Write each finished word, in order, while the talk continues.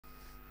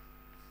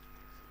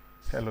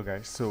Hello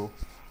guys, so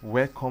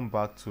welcome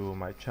back to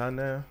my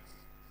channel.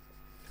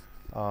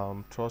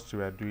 Trust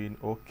we are doing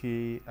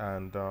okay,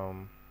 and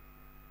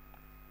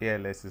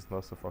ALS is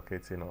not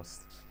suffocating us.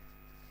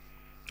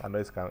 I know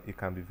it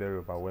can be very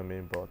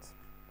overwhelming, but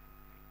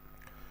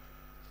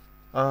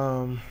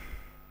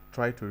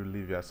try to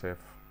relieve yourself.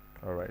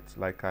 All right,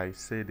 like I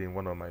said in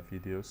one of my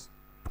videos,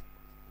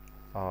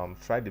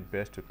 try the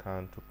best you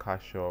can to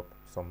catch up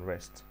some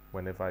rest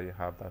whenever you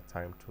have that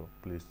time to.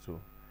 Please do.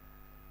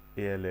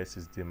 ALS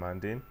is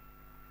demanding,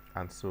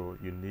 and so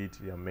you need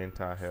your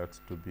mental health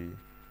to be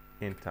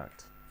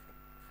intact.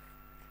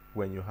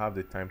 When you have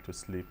the time to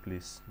sleep,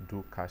 please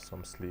do catch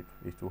some sleep.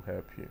 It will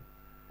help you.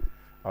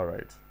 All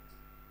right,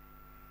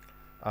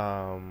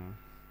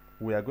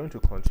 we are going to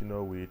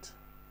continue with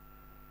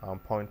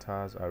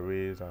pointers,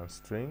 arrays, and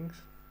strings.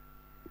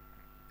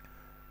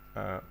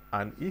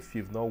 And if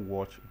you've not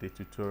watched the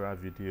tutorial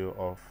video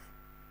of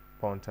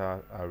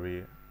pointer,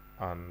 array,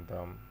 and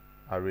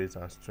arrays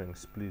and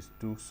strings, please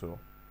do so.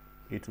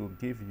 It will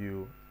give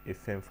you a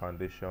firm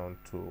foundation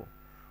to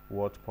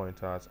what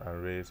pointers,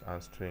 arrays,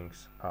 and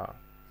strings are.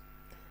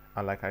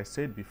 And like I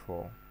said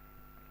before,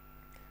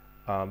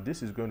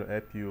 this is going to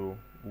help you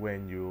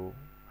when you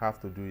have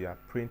to do your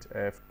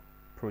printf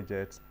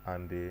project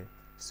and the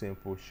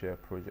simple share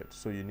project.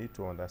 So you need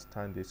to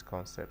understand these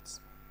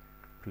concepts,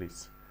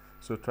 please.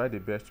 So try the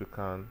best you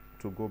can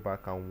to go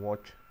back and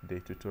watch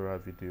the tutorial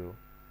video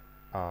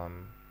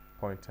on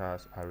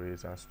pointers,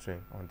 arrays, and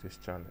string on this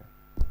channel.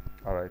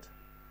 All right,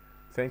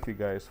 thank you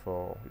guys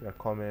for your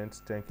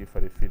comments. Thank you for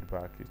the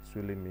feedback. It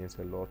really means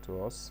a lot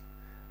to us.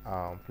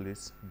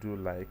 Please do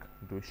like,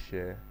 do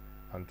share,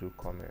 and do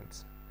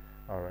comment.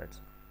 All right,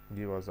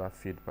 give us that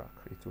feedback.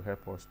 It will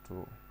help us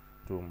to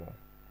do more.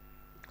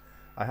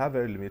 I have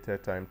very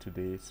limited time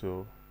today,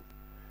 so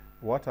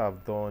what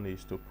I've done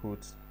is to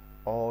put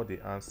all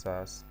the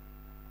answers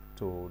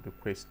to the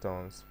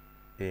questions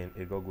in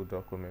a Google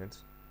document,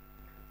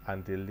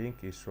 and the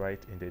link is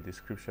right in the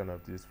description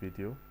of this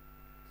video.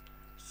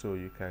 So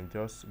you can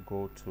just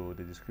go to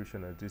the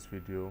description of this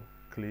video,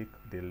 click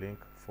the link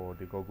for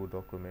the Google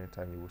document,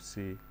 and you will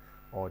see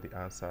all the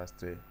answers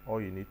there. All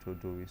you need to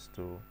do is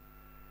to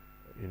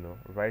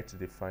write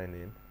the file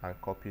name and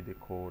copy the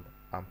code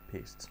and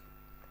paste.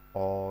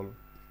 Or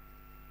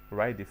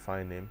write the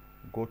file name,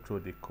 go through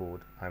the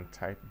code and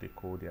type the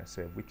code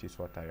yourself, which is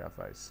what I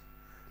advise.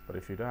 But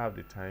if you don't have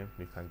the time,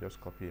 you can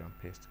just copy and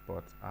paste.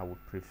 But I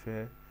would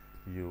prefer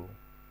you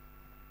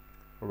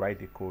write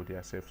the code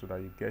yourself so that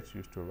you get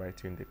used to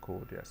writing the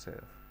code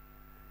yourself.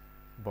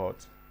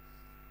 But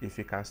if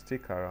you can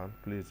stick around,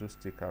 please do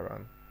stick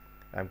around.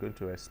 I'm going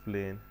to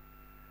explain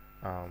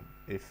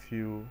a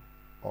few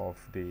of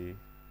the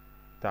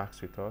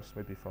tasks with us,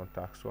 maybe from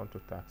task 1 to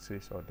task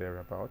 6 or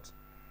thereabouts,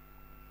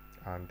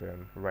 and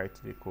then write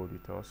the code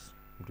with us,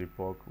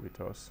 debug with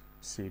us,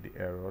 see the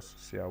errors,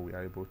 see how we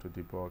are able to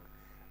debug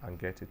and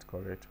get it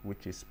correct,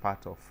 which is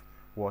part of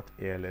what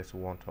ALS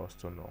wants us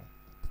to know.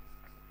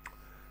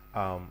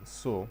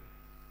 So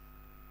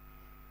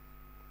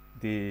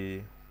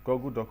the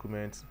Google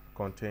document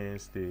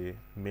contains the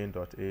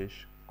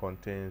main.h,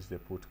 contains the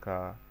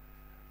putchar,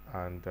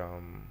 and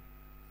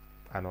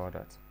all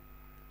that.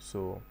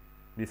 So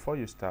before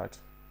you start,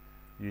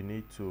 you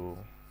need to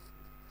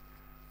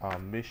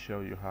make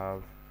sure you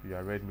have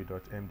your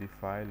readme.md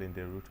file in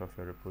the root of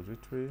your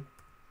repository.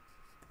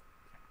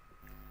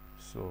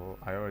 So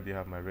I already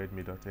have my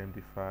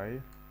readme.md file.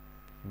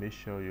 Make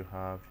sure you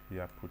have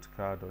your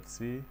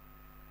putchar.c.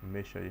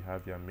 Make sure you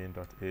have your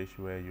main.h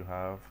where you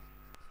have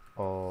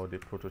all the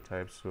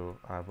prototypes. So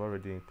I've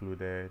already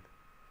included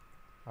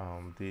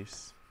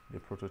the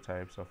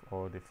prototypes of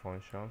all the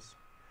functions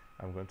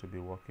I'm going to be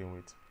working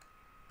with.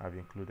 I've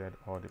included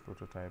all the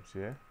prototypes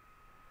here.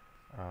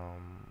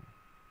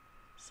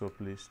 So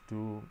please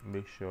do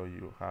make sure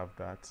you have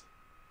that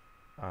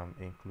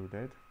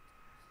included.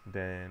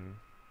 Then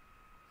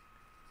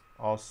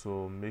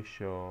also make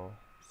sure,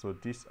 so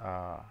these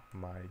are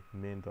my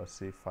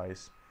main.c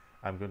files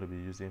I'm going to be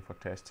using for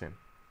testing.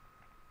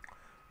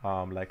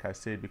 Like I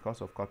said,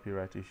 because of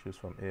copyright issues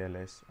from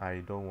ALS, I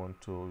don't want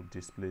to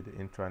display the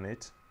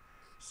intranet,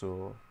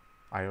 so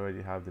I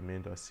already have the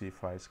main.c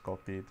files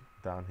copied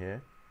down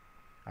here.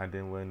 And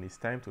then when it's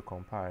time to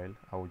compile,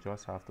 I will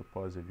just have to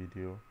pause the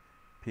video,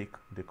 pick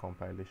the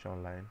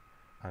compilation line,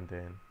 and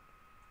then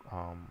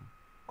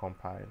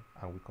compile,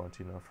 and we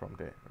continue from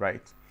there,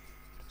 right?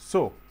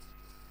 So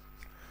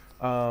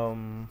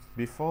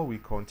before we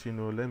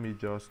continue, let me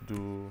just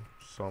do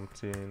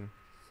something.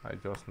 I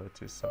just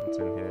noticed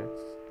something here.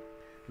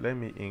 Let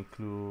me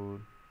include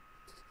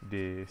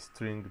the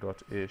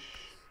string.h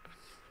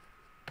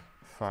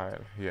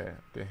file here,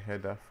 the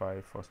header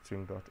file for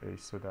string.h,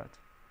 so that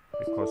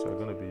because we're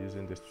going to be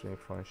using the string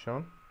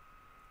function,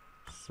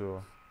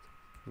 so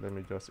let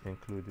me just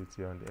include it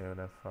here on the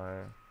header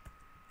file.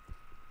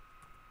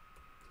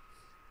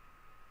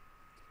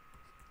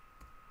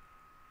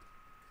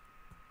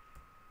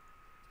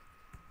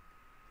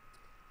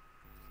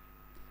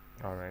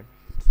 All right,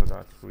 so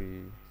that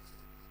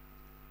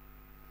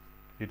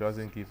it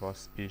doesn't give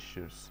us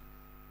issues.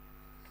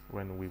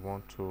 when we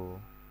want to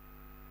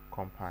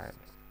compile.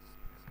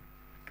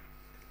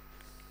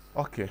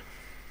 Okay,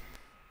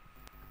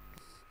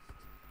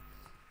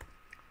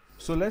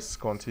 so let's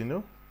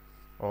continue,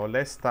 or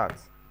let's start.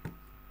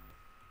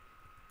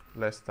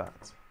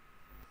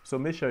 So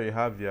make sure you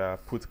have your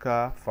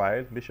putcar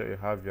file, make sure you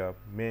have your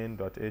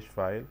main.h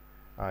file.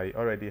 I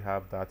already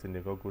have that in the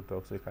Google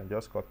Docs, so you can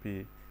just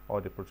copy all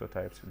the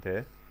prototypes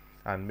there,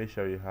 and make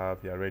sure you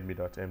have your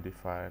readme.md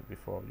file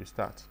before you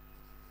start.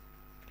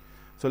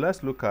 So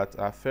let's look at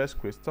our first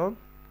question.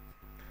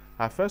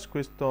 Our first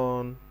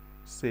question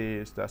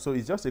says that, so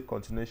it's just a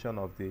continuation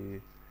of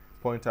the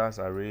pointers,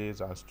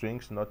 arrays, and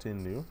strings,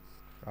 nothing new.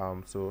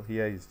 So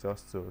here is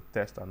just to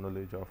test our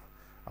knowledge of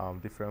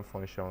different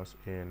functions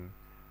in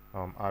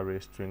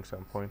arrays, strings,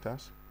 and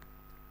pointers.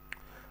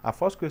 Our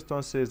first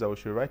question says that we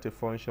should write a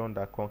function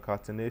that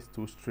concatenates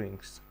two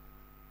strings.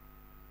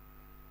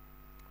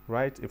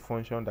 Write a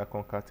function that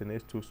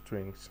concatenates two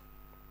strings.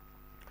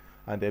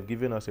 And they've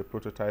given us a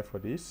prototype for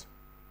this.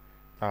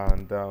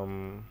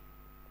 And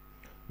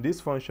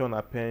this function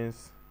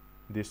appends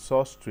the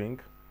source string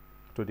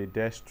to the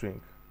des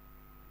string,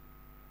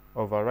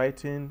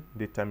 overwriting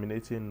the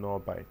terminating null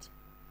byte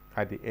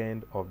at the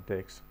end of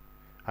dex,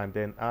 and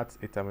then adds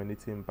a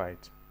terminating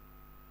byte,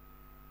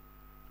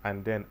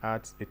 and then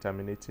adds a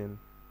terminating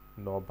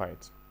null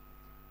byte,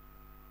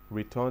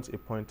 returns a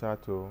pointer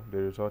to the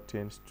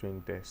resulting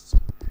string des.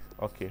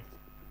 Okay,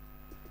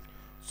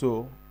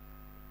 so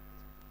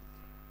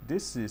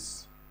this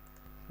is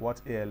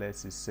what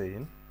ALS is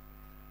saying.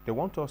 They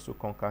want us to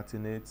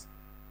concatenate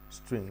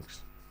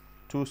strings,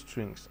 two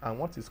strings. And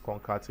what is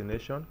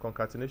concatenation?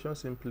 Concatenation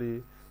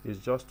simply is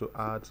just to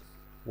add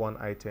one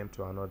item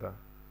to another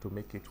to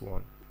make it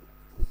one.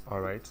 All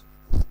right,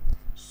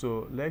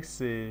 so let's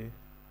say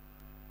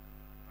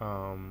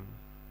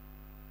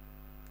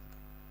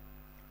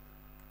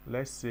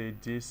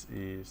this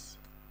is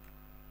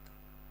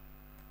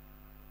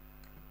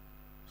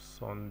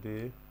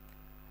Sunday,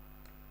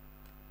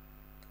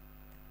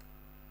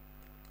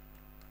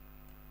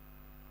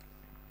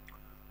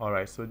 all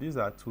right, so these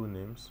are two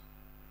names.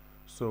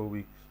 So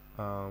we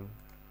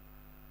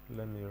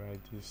let me write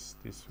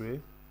this way.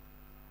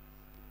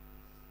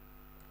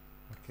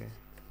 Okay,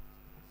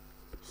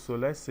 so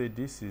let's say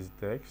this is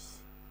dex.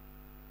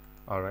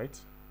 All right,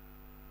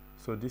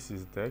 so this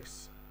is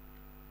dex,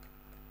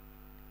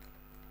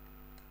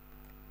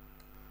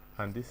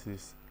 and this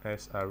is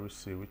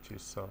src, which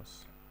is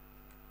source.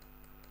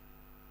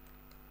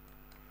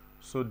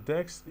 So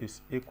dex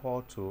is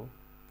equal to,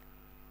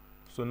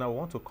 so now we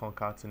want to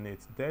concatenate.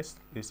 Dex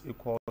is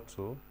equal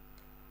to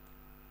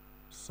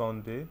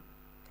Sunday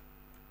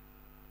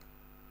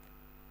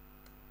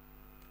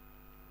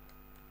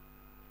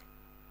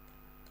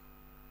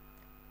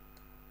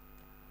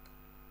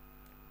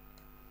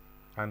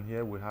and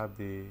here we have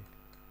the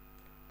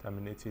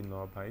terminating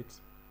null byte,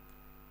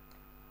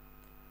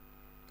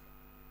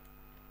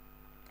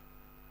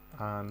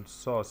 and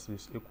source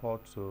is equal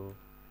to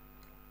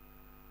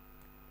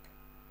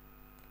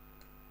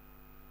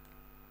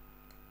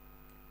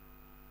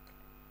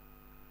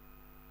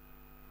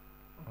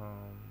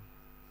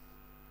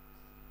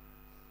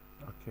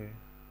okay,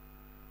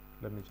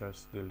 let me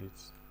just delete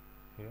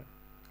here.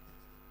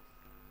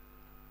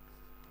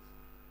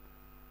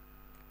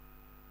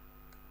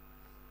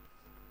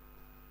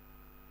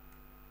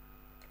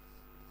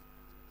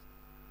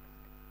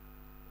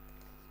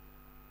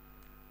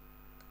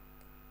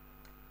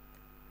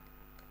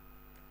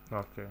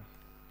 Okay,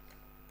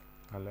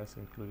 and let's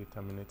include the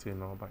terminating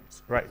null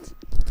bytes. Right,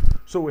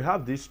 so we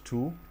have these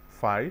two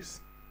files,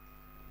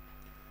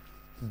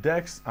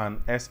 dex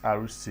and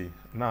src.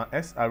 Now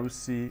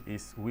src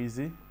is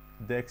Wheezy,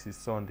 dex is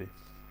Sunday.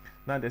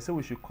 Now they say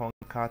we should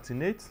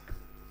concatenate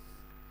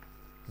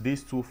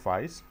these two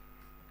files,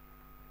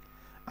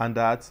 and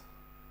that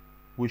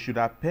we should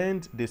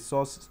append the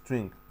source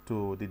string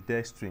to the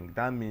dex string.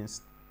 That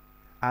means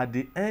at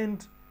the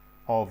end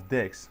of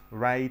dex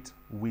write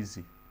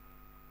Wheezy,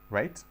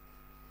 right?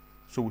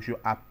 So we should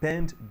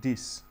append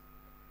this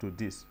to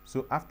this.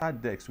 So after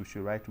dex we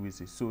should write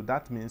Wheezy. So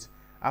that means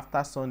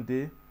after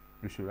Sunday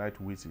we should write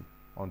Wheezy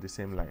on the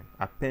same line,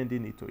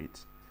 appending it to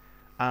it.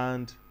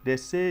 And they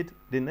said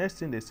the next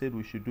thing they said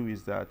we should do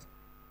is that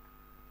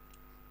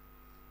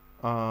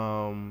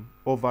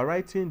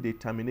overwriting the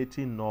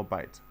terminating null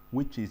byte,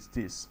 which is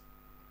this.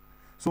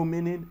 So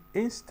meaning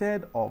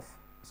instead of,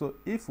 so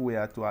if we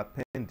are to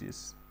append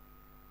this,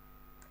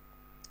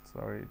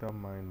 sorry,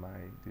 don't mind my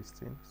this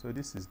thing. So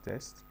this is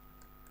test.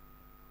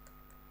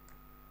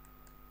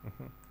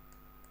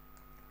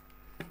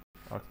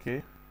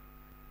 Okay,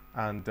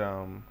 and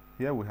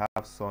here we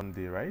have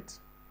Sunday, right?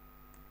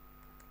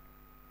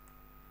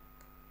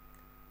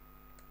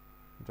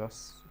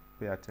 Just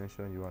pay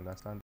attention, you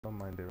understand, don't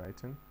mind the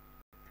writing.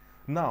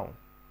 Now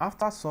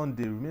after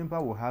Sunday, remember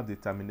we have the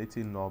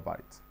terminating null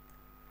byte,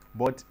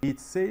 but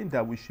it's saying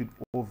that we should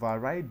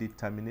override the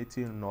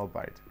terminating null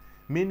byte,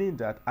 meaning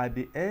that at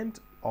the end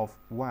of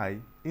y,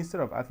 instead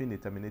of having the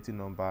terminating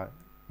null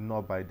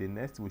byte, the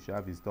next we should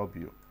have is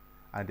w,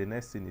 and the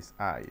next thing is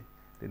I.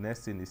 the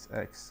next thing is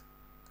X,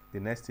 the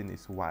next thing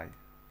is Y.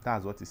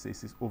 That's what it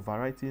says. It's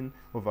overwriting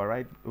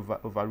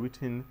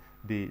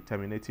the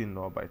terminating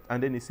null byte.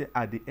 And then it says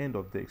at the end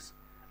of this,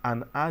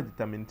 and add the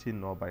terminating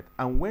null byte.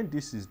 And when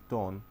this is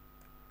done,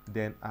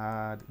 then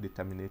add the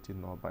terminating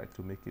null byte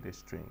to make it a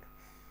string.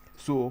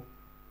 So,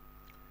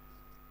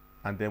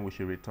 and then we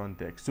should return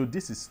dex. So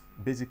this is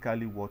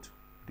basically what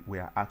we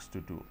are asked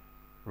to do,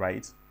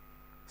 right?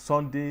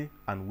 Sunday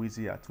and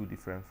Wheezy are two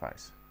different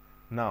files.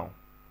 Now,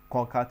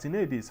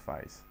 concatenate these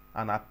files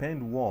and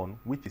append one,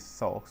 which is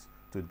source,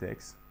 to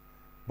dex.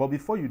 But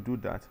before you do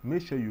that,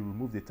 make sure you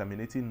remove the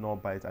terminating null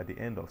byte at the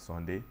end of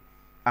Sunday,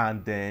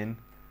 and then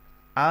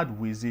add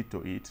Wheezy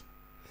to it.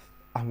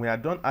 And when you are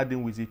done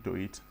adding Wheezy to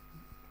it,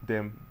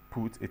 then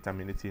put a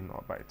terminating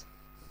null byte.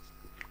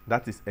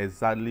 That is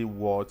exactly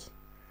what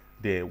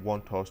they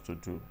want us to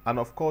do. And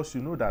of course,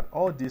 you know that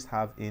all these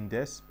have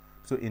index.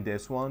 So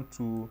index 1,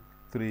 2,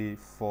 3,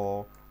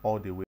 4, all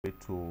the way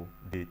to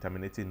the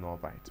terminating null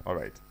byte. All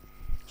right.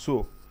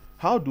 So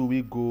how do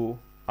we go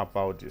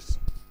about this?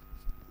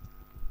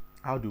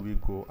 How do we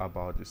go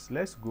about this?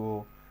 Let's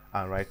go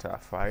and write our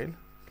file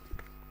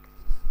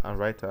and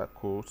write our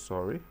code,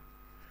 sorry.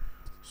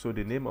 So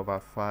the name of our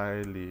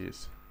file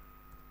is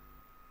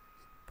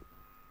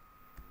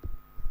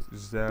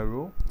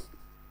 0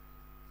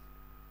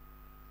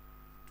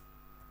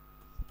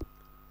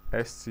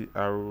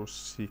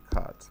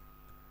 strccat.c.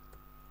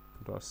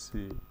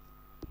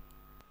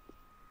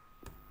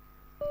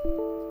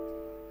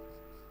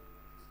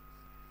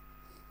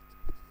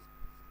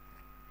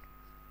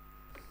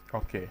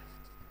 Okay.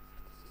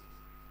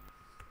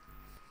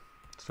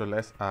 So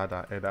let's add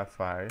our header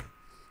file.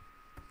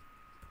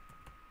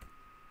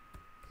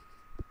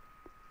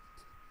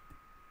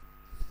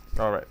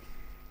 All right.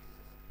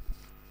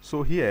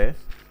 So here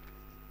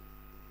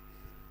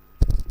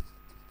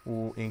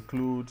we'll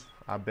include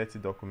our Betty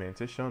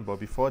documentation, but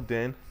before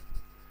then,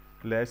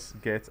 let's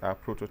get our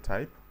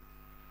prototype.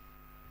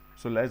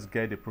 So let's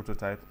get the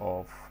prototype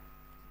of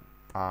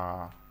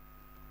our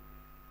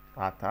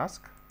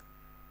task.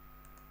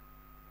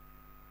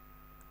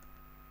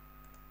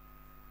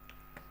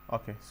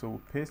 Okay, so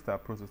we'll paste our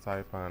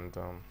prototype and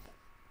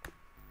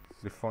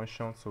the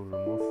function. So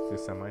remove the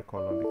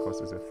semicolon because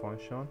it's a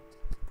function.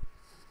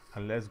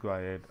 And let's go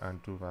ahead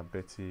and do our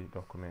Betty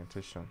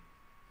documentation.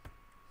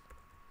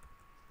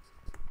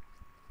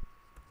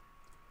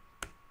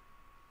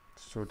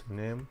 So the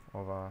name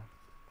of our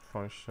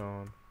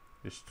function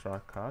is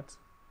strccat.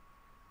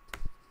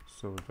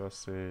 So we'll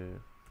just say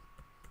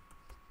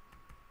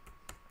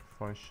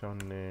function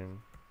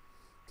name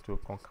to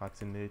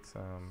concatenate.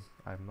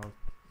 I'm not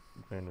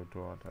going to do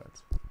all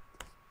that.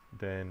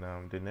 Then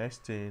the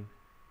next thing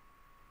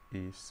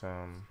is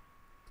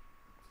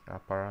a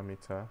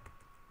parameter,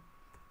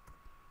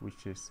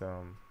 which is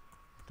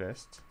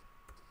test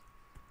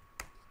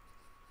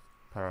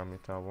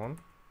parameter 1.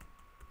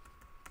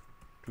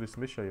 Please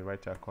make sure you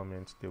write your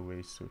comments the way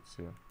it suits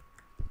you.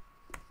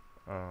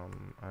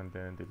 And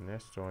then the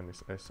next one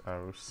is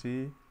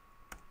src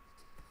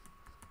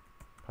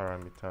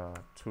parameter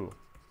 2,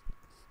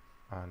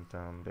 and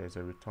there's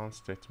a return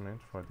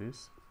statement for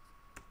this.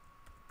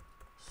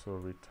 So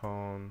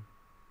return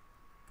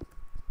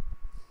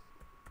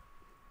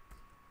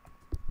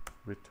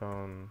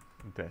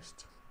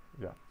dest.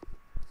 Yeah.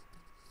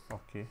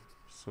 Okay,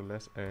 so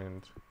let's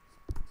end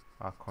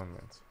our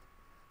comments.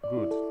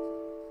 Good.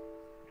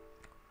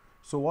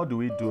 So what do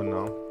we do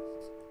now?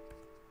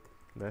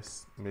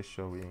 Let's make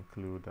sure we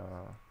include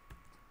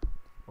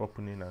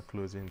opening and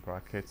closing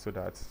brackets so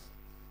that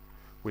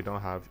we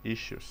don't have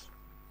issues.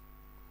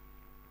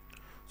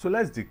 So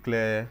let's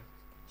declare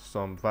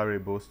some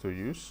variables to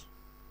use.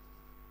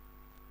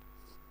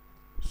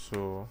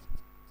 So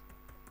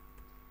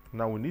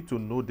now we need to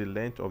know the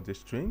length of the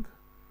string.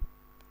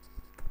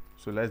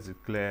 So let's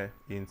declare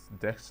int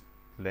dex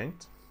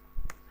length,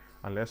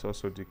 and let's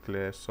also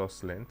declare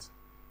source length,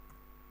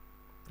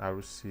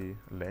 rc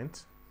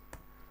length,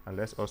 and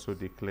let's also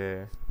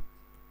declare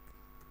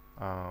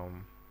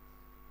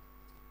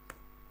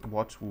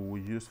what we will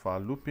use for our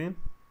looping,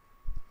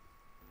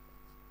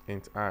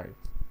 int I.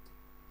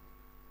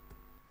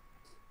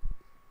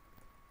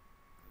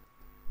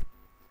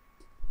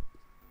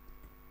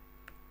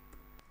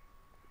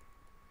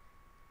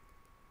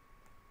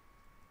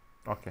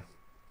 Okay,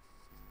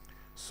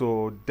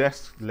 so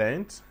dex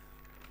length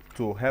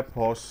to help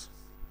us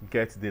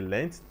get the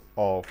length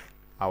of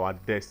our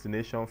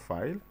destination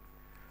file,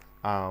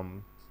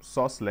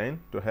 source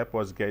length to help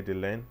us get the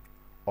length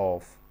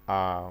of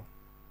our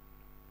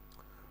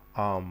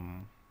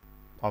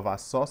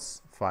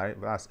source file,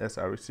 that's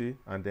src,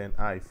 and then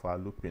I for our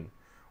looping.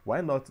 Why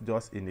not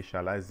just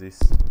initialize this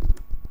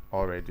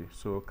already?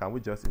 So can we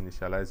just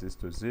initialize this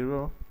to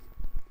 0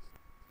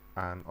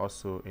 and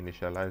also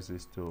initialize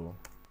this to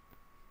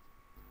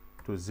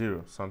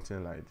 0,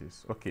 something like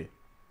this? Okay,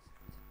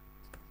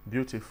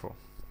 beautiful.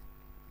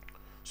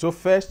 So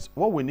first,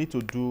 what we need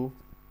to do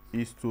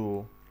is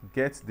to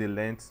get the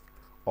length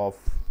of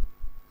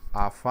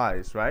our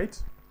files, right?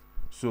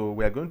 So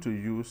we are going to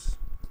use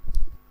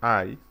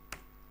I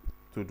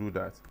to do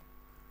that.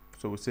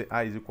 So we say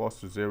I is equals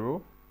to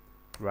 0,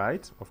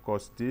 right? Of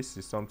course, this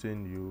is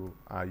something you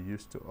are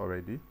used to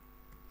already.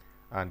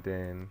 And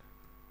then,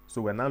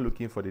 so we're now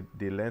looking for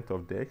the length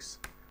of dex.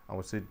 And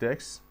we'll say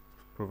dex,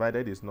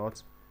 provided is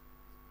not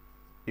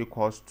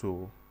equals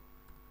to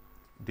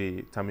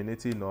the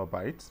terminating null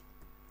byte,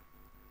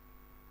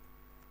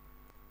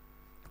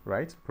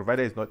 right?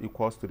 Provided is not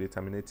equals to the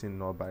terminating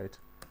null byte,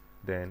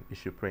 then it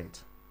should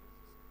print.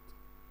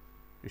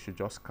 It should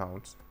just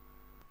count.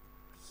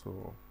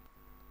 So,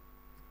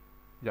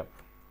 yep,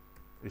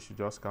 it should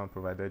just count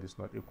provided it's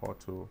not equal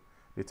to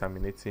the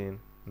terminating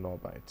null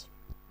byte.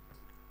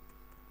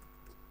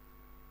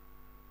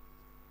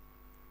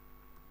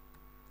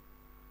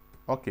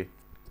 Okay.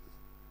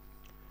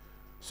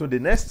 So the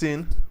next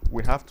thing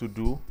we have to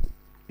do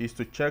is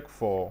to check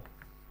for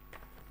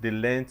the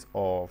length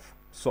of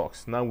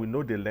socks. Now we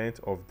know the length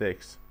of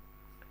dex.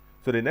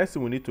 So the next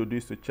thing we need to do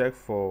is to check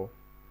for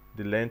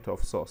the length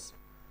of socks.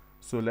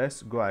 So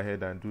let's go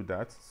ahead and do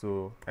that.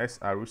 So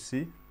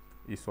src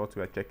is what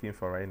we are checking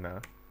for right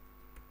now.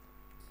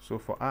 So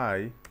for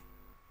I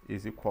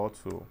is equal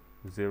to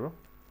 0,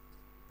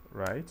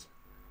 right?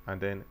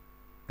 And then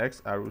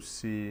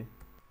xrc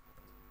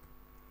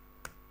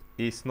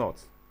is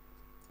not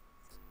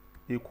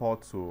equal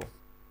to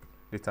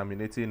the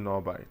terminating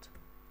null byte.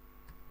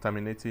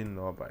 Terminating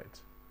null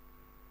byte.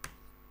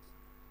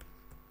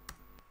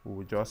 We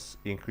will just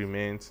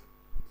increment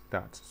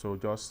that. So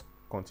just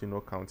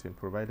continue counting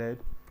provided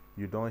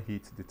you don't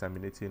hit the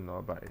terminating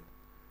null byte.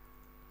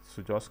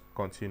 So just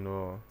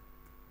continue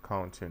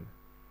counting,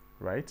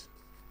 right?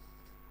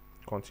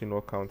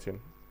 Continue counting.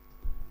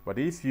 But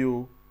if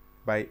you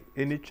by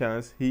any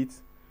chance hit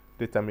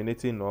the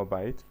terminating null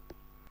byte,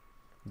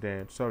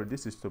 then sorry,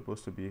 this is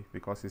supposed to be,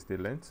 because it's the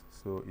length,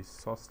 so it's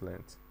source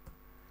length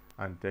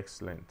and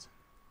dex length.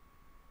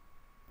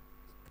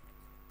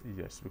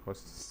 Yes,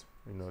 because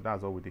you know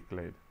that's what we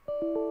declared,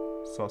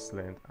 source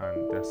length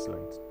and dex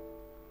length.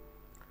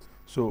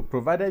 So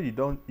provided you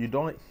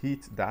don't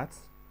hit that,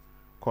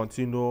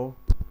 continue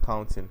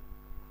counting.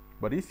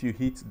 But if you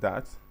hit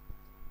that,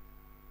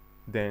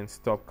 then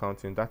stop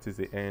counting. That is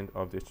the end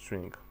of the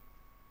string.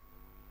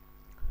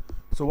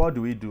 So what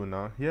do we do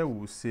now? Here we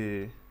will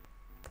say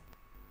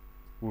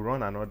we'll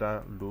run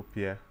another loop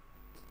here.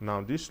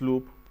 Now this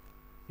loop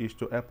is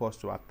to help us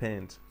to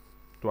append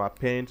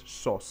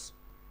source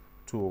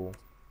to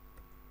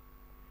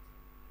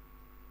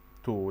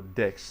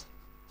dex.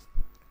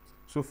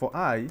 So for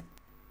I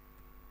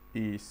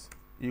is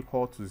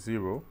equal to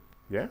 0,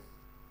 yeah,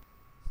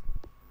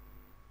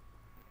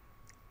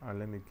 and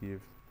let me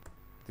give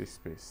this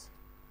space.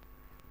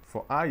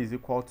 For I is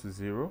equal to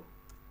 0,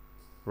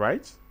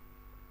 right,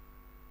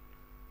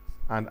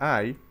 and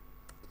I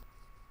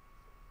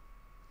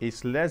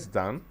is less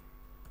than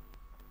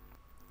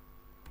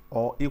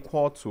or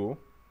equal to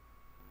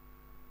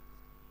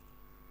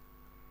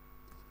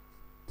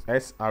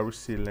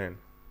src len.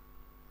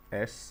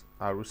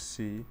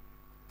 Src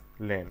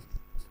len.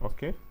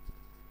 Okay,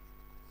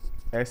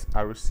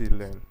 src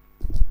len.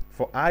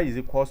 For I is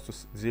equals to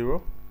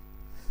 0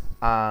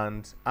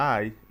 and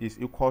I is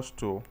equals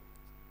to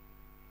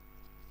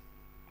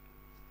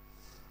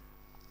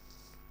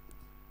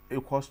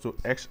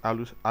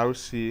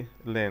xrc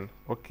len.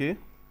 Okay,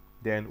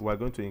 then we're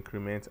going to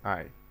increment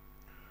I.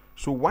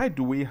 So why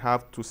do we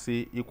have to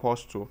say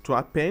equals to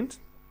append?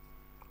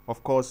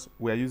 Of course,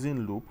 we are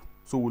using loop,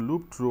 so we'll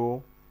loop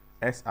through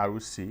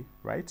src,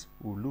 right?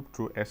 We'll loop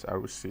through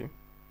src,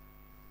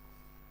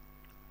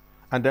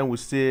 and then we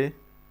say,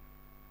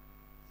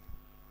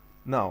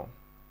 now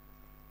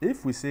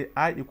if we say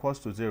I equals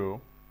to 0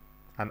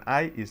 and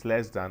I is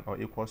less than or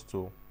equals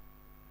to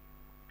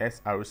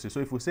src, so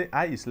if we say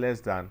I is less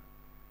than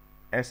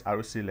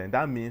src len,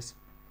 that means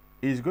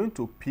it's going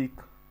to pick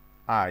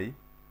I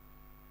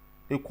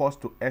equals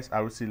to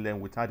src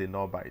len without the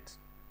null byte,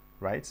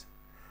 right?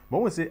 But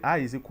when we say I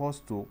is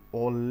equals to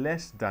or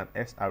less than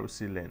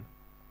src len,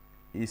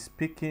 is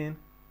picking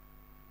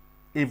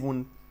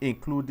even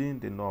including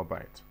the null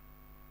byte.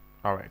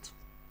 All right,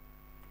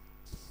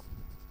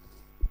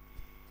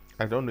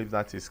 I don't know if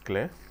that is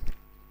clear.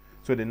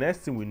 So the next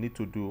thing we need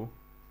to do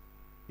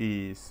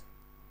is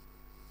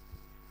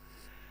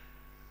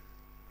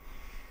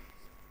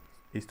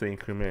to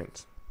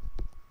increment.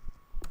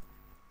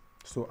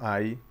 So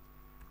I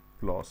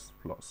plus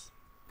plus.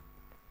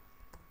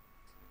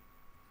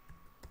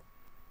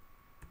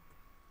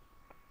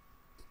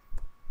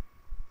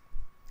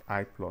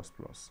 I plus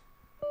plus.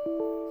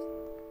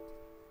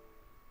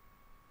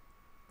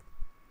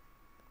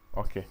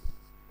 Okay.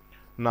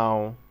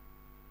 Now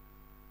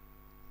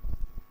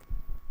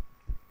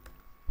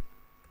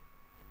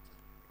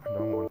I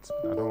don't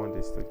want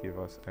this to give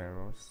us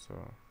errors, so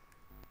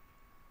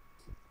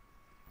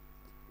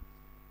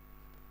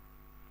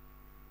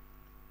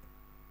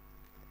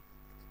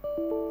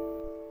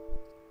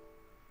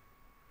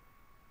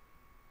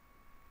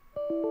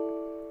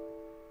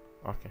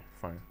okay,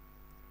 fine.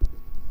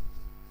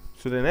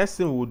 So the next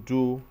thing we'll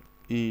do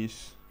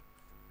is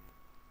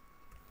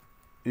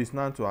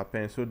now to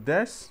append. So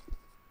dex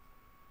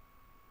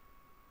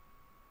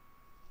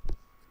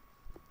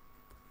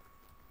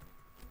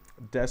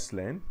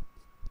desc_len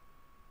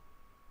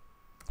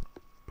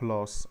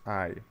plus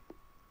I.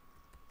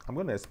 I'm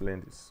going to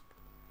explain this.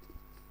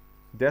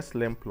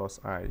 Desc_len plus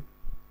I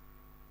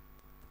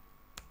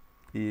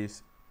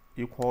is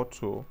equal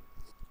to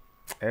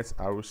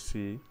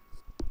src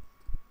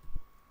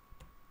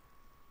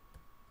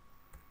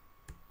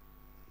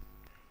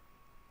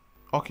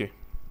okay.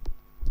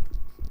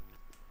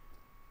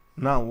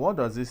 Now what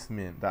does this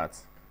mean? That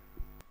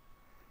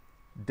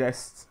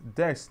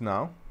desc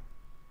now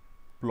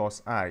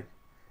plus I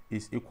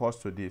is equals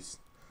to this.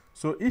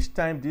 So each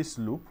time this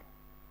loop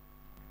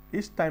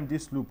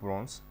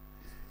runs,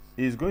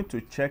 it's going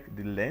to check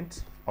the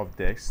length of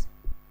desc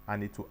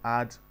and it will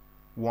add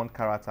one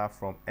character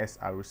from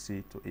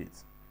src to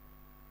it.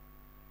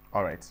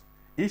 All right,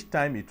 each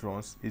time it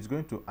runs, it's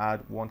going to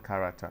add one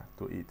character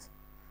to it.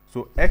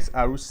 So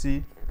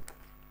src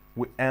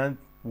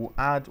will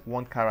add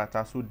one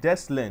character. So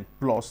desc_len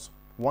plus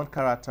one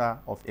character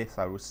of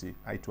src,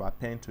 it will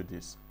append to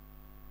this.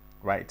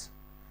 Right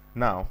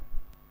now,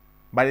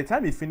 by the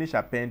time you finish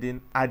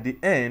appending, at the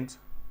end,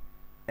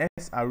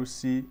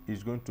 src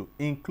is going to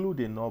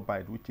include a null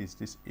byte, which is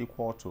this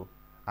equal to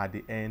at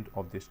the end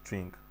of the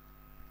string.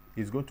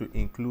 It's going to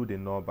include a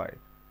null byte.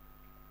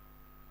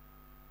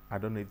 I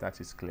don't know if that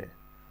is clear.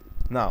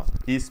 Now,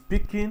 is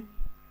speaking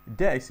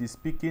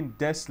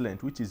desc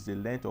length, which is the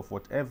length of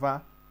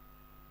whatever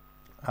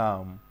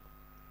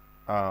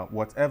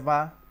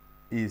whatever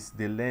is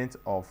the length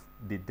of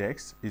the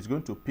desc. Is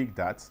going to pick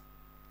that,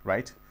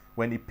 right?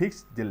 When it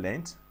picks the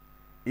length,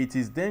 it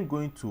is then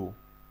going to,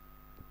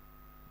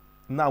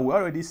 now we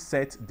already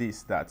set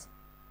this, that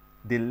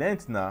the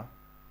length now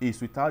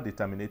is without the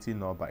terminating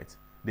null byte.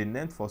 The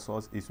length for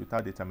source is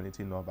without the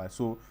terminating null byte.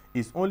 So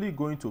it's only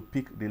going to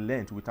pick the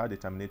length without the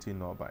terminating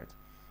null byte.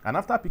 And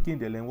after picking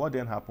the length, what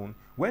then happens?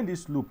 When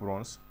this loop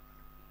runs,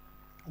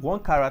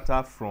 one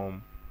character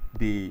from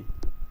the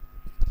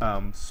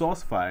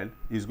source file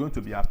is going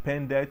to be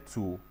appended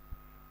to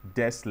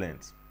desc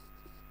length.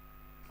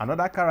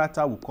 Another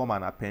character will come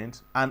and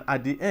append, and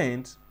at the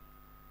end,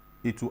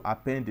 it will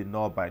append the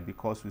null byte,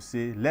 because we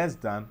say less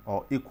than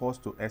or equals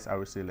to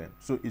src length.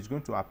 So it's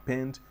going to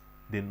append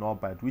the null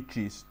byte, which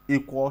is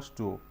equals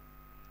to,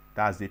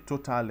 that's the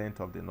total length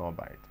of the null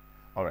byte.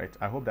 All right,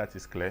 I hope that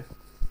is clear.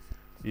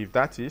 If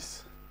that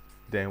is,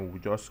 then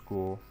we'll just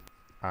go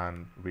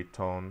and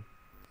return.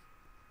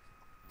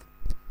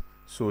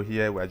 So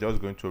here we're just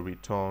going to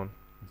return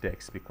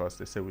desc, because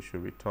they say we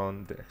should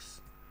return desc.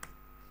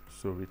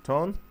 So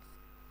return,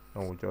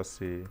 and we'll just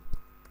say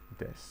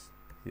desc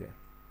here.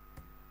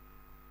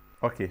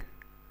 Okay,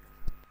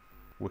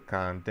 we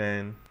can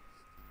then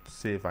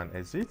save and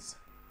exit.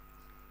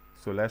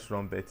 So let's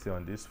run Betty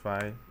on this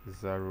file.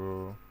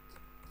 0.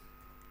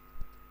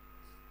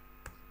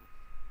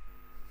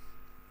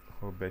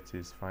 Oh, Betty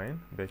is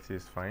fine. Betty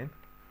is fine.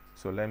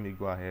 So let me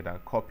go ahead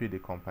and copy the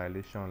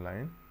compilation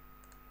line.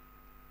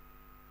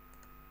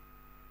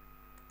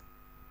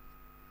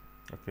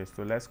 Okay,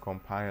 so let's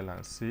compile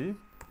and see.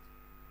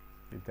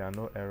 If there are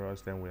no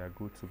errors, then we are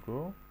good to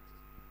go.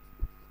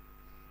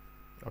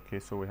 Okay,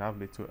 so we have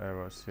little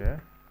errors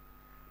here.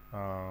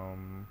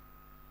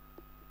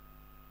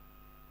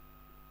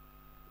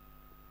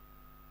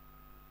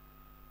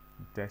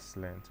 Desc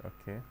length,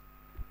 okay.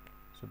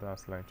 So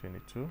that's line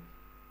 22.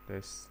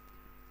 There's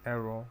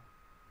error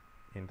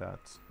in that.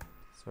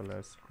 So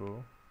let's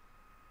go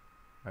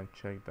and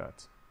check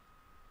that.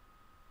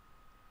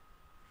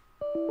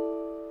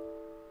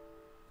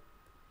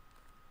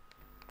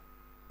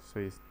 So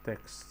it's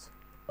text,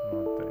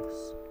 not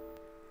text.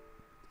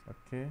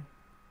 Okay.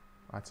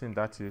 I think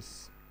that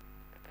is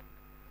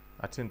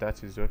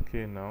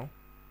okay now.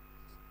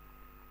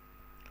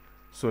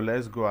 So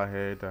let's go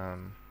ahead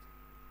and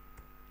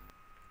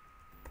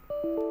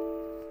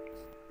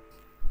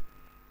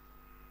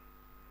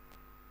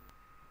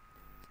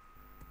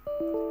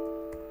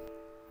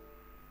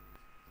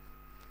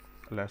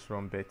let's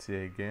run Betty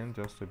again,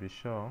 just to be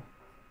sure.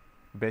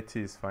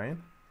 Betty is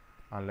fine,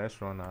 and let's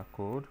run our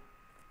code.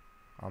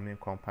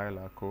 Compile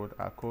our code.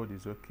 Our code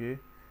is okay.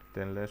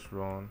 Then let's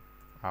run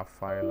our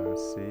file and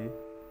see.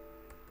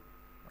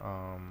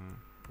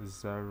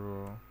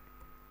 0.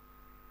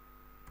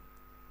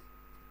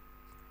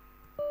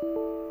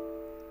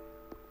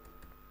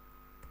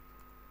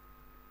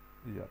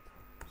 Yep.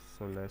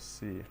 So let's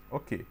see.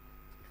 Okay.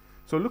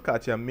 So look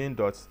at your main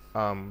dot.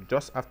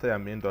 Just after your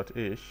main dot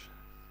h,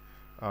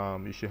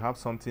 you should have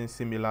something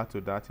similar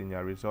to that in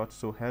your result.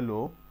 So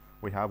hello,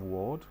 we have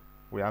world,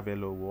 we have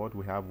hello world,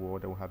 we have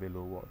world, and we have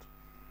hello world.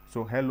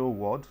 So hello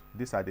world,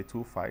 these are the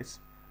two files,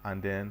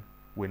 and then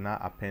we now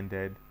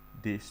appended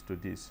this to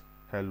this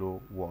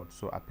hello world.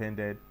 So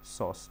appended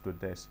source to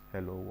this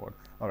hello world.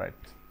 All right.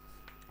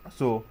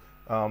 So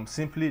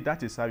simply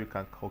that is how you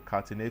can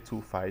concatenate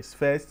two files.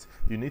 First,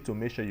 you need to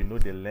make sure you know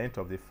the length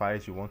of the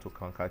files you want to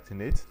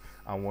concatenate,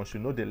 and once you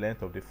know the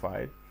length of the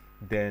file,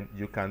 then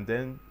you can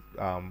then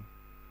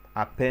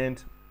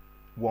append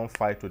one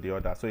file to the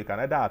other. So you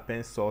can either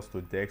append source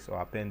to desc or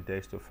append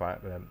desc to file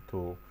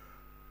to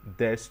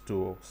desc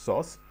to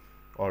source.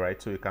 All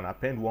right, so you can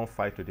append one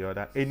file to the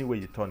other. Any way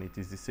you turn it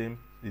is the same.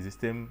 Is the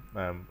same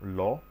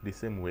law, the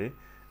same way.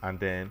 And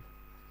then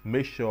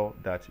make sure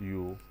that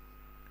you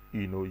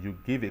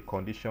give a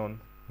condition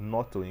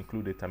not to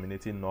include a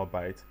terminating null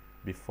byte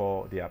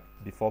before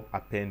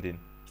appending.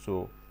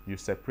 So you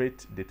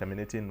separate the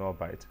terminating null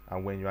byte,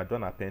 and when you are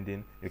done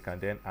appending, you can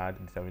then add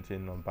the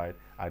terminating null byte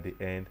at the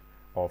end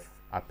of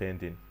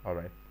appending. All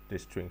right, the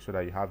string, so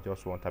that you have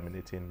just one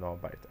terminating null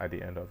byte at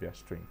the end of your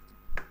string.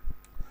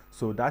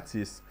 So that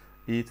is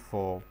it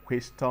for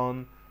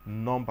question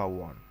number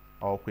 1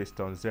 or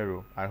question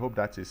 0. I hope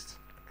that is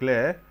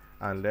clear,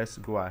 and let's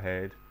go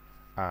ahead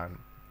and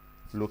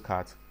look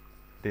at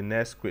the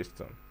next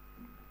question.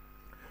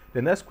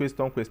 The next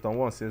question, question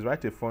 1, says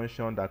write a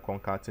function that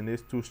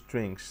concatenates two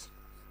strings.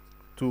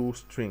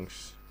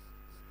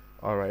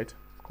 All right,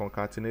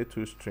 concatenate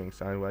two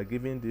strings, and we're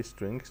given these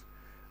strings,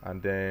 and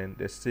then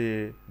they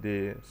say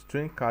the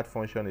string card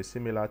function is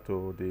similar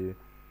to the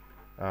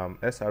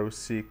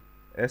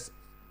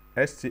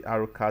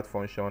str card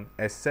function,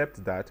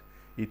 except that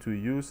it will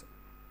use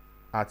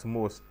at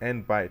most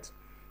n bytes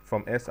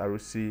from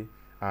src,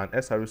 and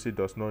src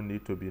does not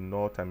need to be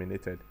null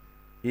terminated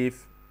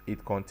if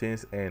it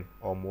contains n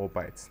or more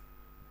bytes.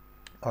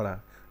 All right,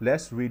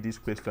 let's read this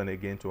question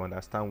again to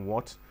understand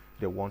what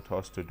they want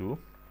us to do.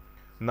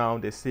 Now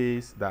they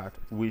says that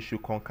we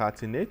should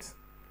concatenate.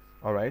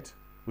 All right,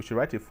 we should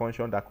write a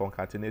function that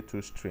concatenates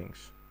two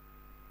strings.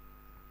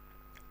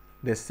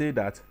 They say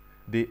that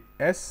the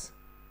strcat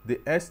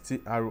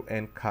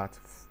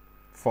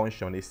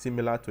function is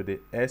similar to the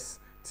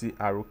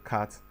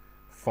strcat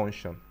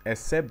function,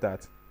 except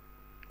that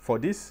for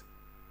this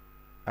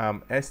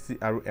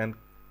strcat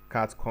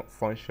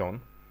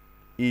function,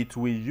 it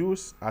will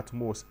use at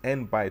most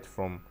n bytes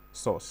from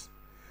source,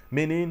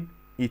 meaning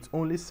it's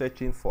only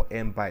searching for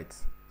n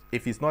bytes.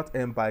 If it's not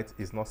n bytes,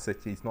 it's not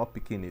searching, it's not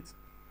picking it.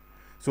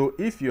 So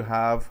if you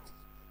have,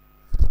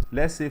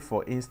 let's say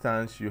for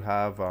instance, you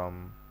have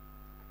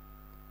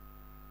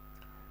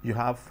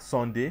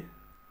Sunday,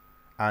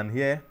 and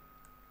here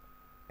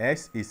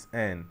s is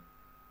n,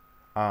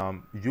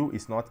 u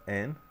is not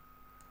n,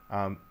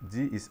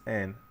 d is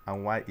n,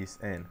 and y is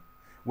n.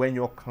 When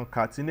you're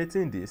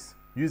concatenating this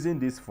using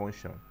this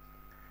function,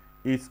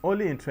 it's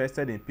only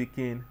interested in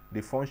picking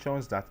the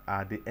functions that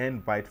are the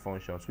n byte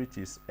functions, which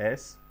is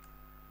s,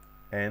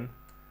 n,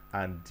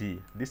 and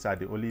d. These are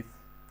the only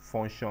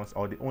functions,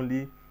 or the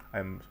only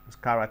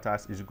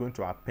characters is going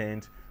to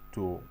append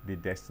to the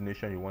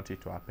destination you want it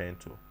to append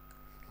to.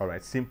 All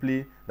right,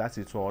 simply that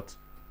is what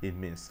it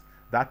means.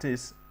 That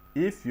is,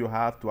 if you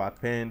have to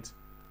append,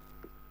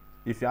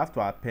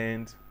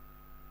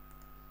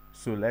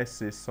 so let's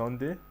say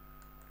Sunday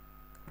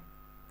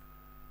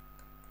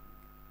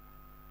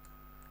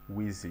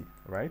Wheezy,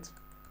 right?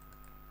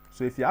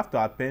 So if you have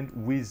to append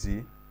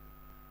Wheezy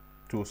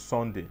to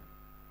Sunday,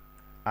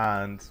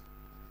 and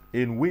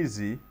in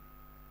Wheezy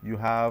you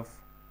have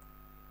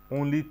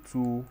only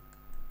 2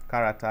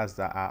 characters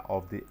that are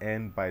of the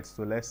n bytes,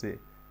 so let's say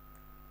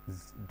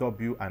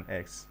w and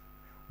x.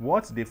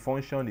 What the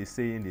function is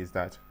saying is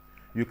that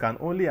you can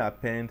only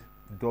append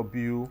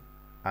w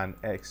and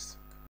x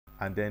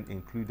and then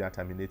include that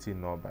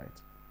terminating null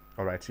byte.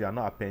 All right, you are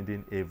not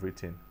appending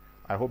everything.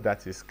 I hope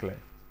that is clear.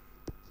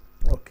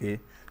 Okay,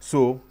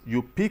 so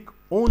you pick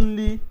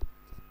only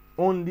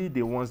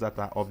the ones that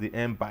are of the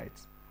n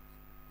bytes.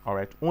 All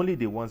right, only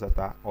the ones that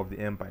are of the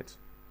n bytes.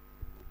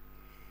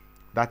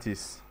 That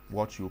is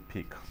what you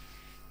pick.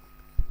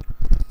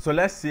 So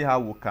let's see how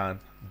we can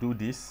do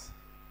this.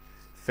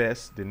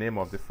 First, the name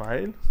of the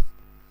file,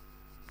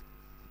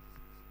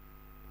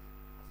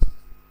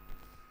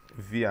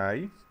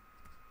 vi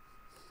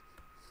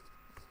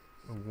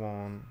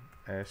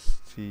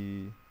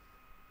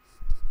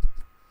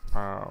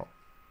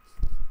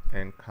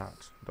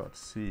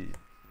 1str_ncat.c.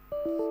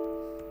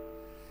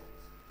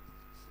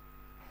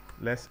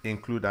 Let's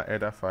include our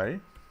header file.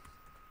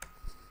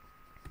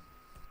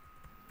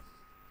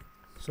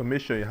 So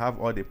make sure you have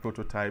all the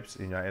prototypes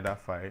in your header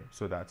file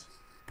so that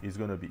it's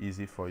going to be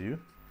easy for you.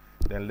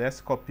 Then let's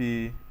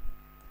copy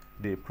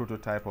the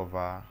prototype of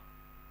our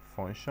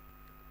function.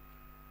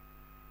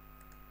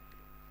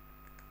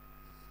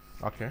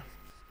 Okay,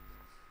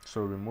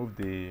 so remove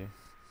the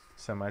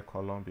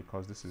semicolon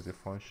because this is a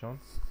function,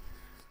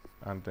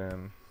 and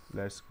then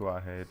let's go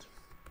ahead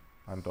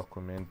and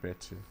document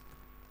Betty.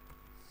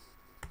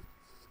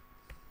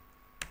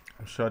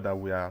 I'm sure that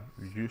we are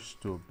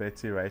used to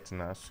Betty right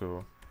now,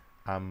 so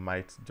I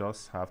might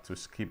just have to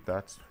skip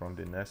that from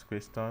the next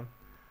question.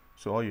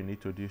 So all you need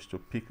to do is to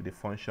pick the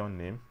function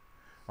name,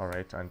 all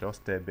right, and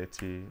just tell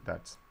Betty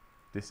that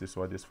this is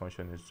what this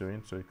function is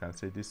doing. So you can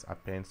say this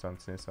append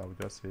something, so I'll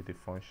just say the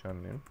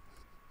function name,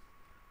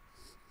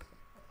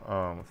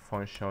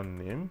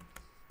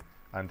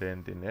 and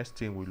then the next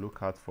thing we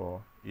look out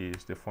for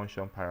is the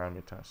function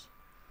parameters.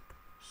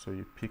 So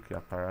you pick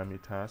your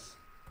parameters,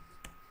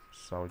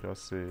 so I'll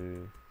just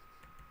say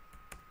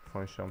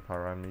function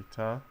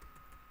parameter,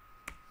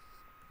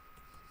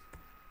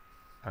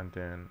 and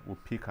then we'll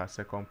pick our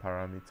second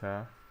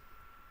parameter,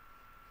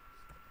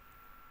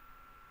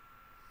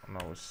 and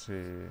I will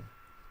say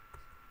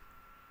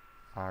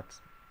at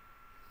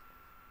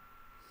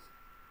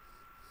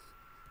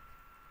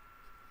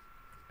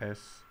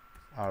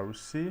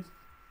src,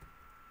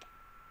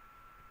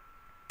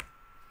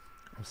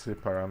 I'll say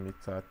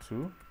parameter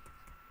 2,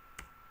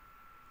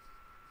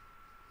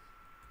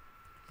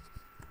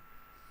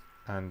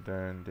 and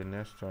then the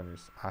next one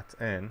is at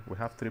n. We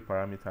have 3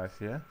 parameters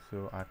here,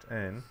 so at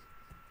n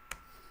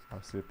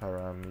I'll say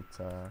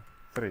parameter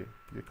 3.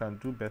 You can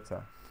do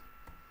better,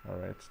 all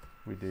right,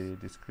 with the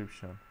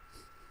description.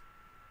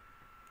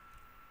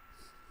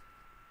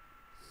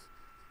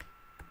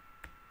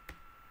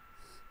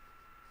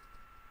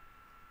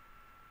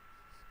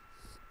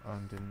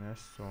 And the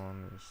next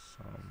one is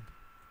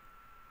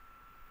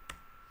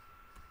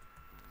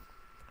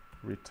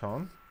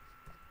return.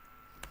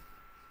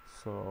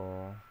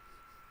 So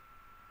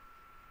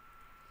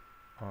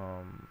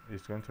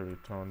it's going to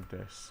return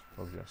this,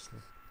 obviously.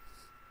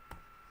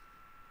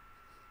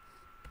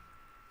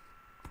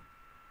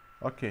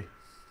 Okay,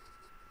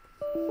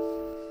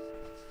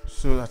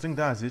 so I think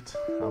that's it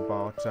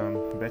about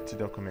Betty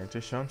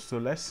documentation. So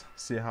let's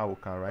see how we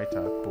can write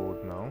our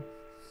code now.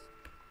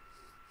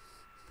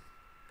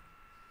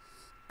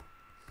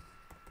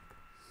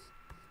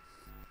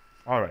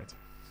 All right,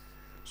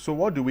 so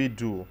what do we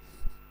do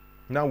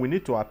now? We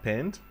need to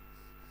append,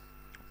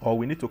 or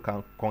we need to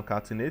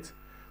concatenate,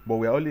 but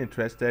we're only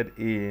interested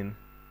in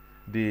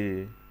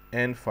the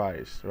end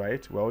files,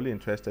 right? We're only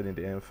interested in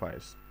the end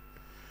files.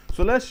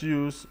 So let's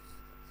use,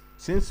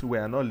 since we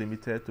are not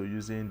limited to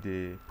using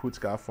the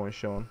putchar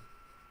function,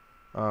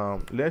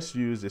 let's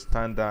use the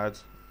standard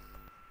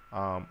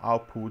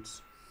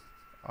output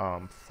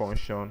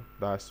function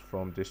that's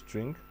from the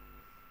string.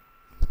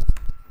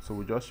 So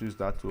we just use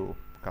that to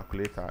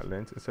calculate our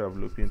length instead of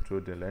looping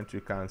through the length.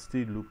 You can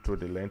still loop through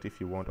the length if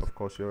you want. Of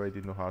course, you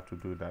already know how to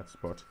do that,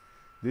 but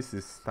this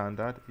is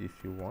standard if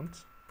you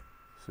want,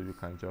 so you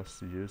can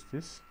just use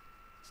this.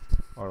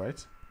 All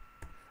right,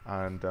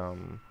 and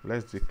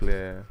let's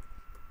declare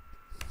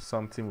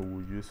something we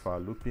will use for our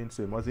looping.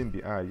 So it mustn't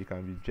be I, it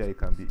can be J, it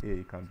can be A,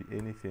 it can be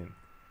anything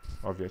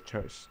of your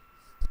choice.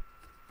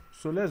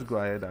 So let's go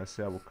ahead and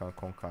see how we can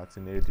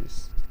concatenate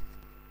this.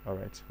 All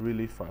right,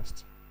 really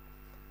fast.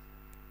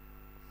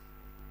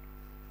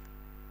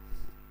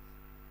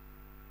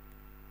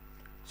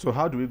 So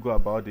how do we go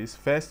about this?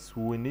 First,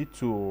 we need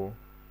to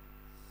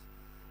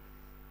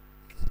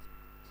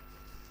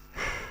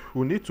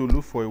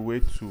look for a way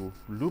to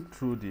loop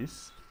through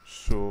this.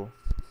 So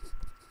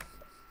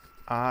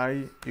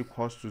I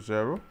equals to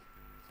 0.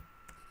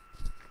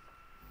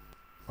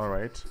 All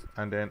right,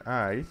 and then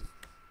I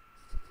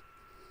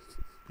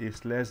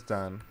is less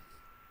than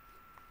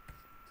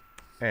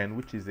n,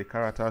 which is the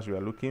characters we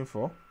are looking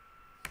for,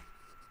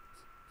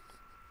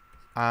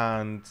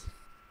 and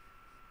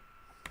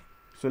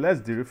so let's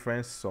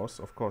dereference source,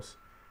 of course,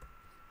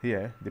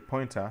 here, the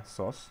pointer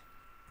source,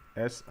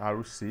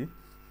 src,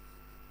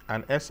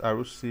 and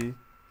src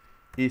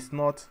is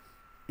not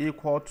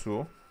equal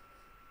to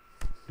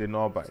the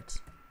null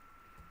byte,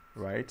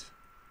 right?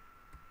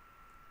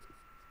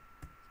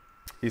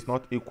 It's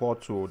not equal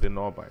to the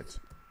null byte.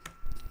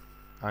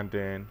 And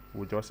then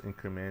we'll just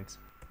increment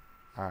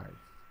I.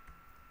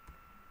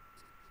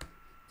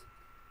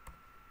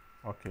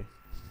 Okay,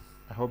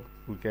 I hope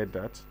we get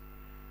that.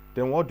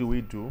 Then what do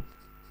we do?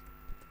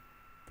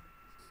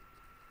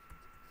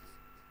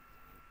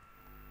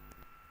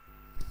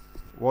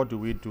 What do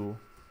we do?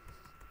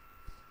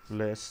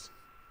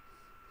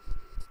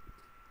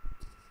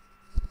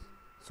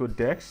 So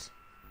dex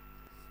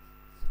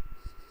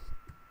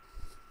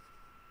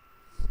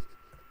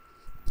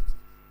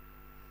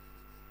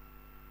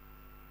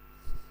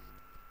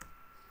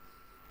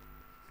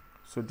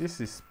so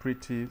this is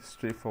pretty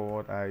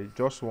straightforward. I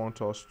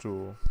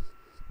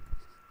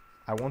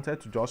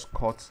wanted to just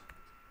cut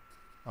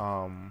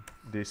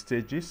the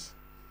stages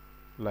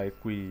like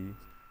we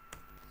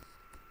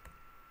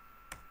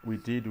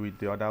did with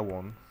the other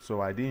one.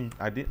 So I didn't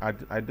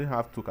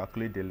have to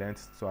calculate the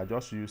length, so I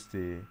just used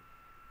the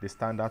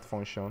standard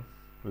function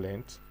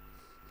length.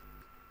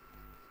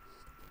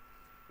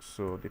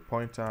 So the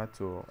pointer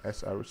to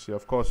src,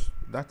 of course,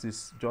 that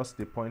is just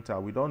the pointer.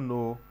 We don't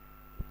know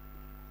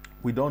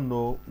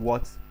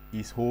what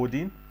is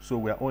holding, so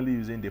we're only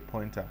using the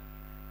pointer.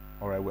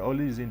 All right, we're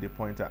only using the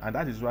pointer, and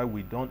that is why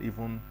we don't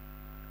even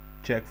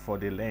check for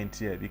the length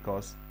here,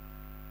 because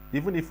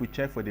even if we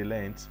check for the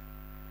length,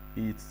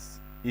 it's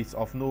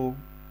of no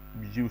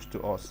use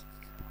to us.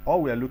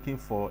 All we are looking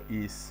for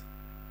is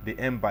the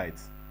n byte.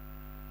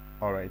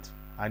 All right,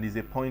 and it's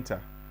a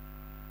pointer.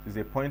 It's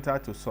a pointer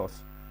to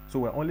source, so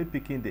we're only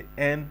picking the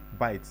n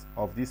bytes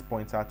of this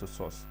pointer to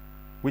source,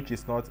 which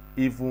is not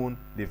even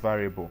the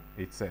variable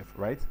itself,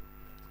 right?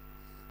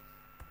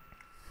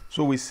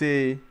 So we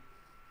say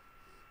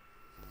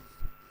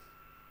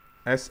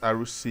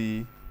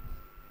src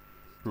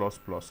plus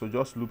plus, so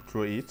just loop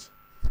through it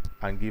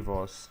and give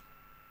us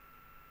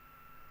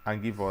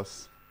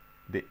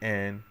the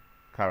n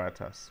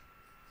characters,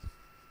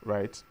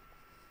 right?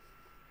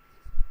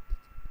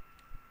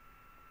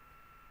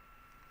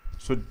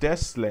 So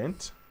desc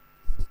length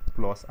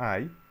plus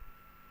I.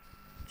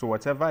 So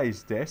whatever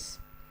is desc,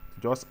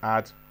 just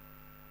add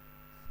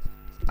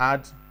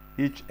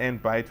each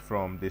end byte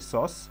from the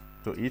source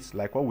to it,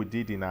 like what we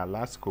did in our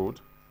last code.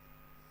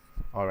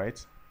 All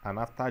right, and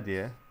after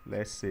there,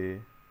 let's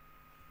say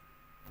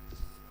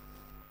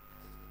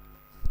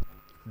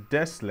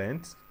desc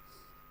length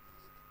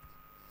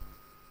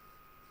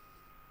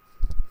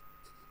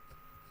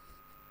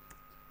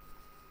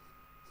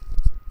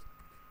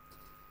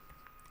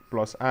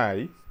plus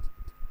I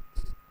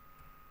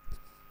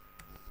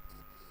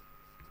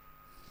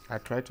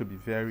try to be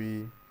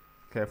very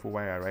careful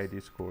while I write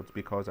these codes,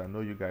 because I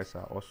know you guys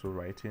are also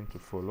writing to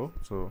follow,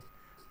 so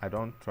I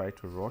don't try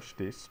to rush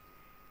this.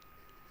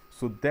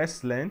 So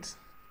desc length,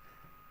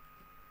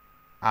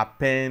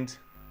 append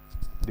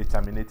the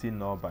terminating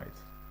null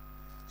byte.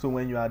 So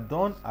when you are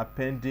done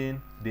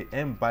appending the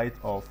end byte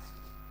of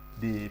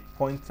the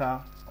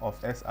pointer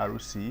of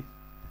sroc,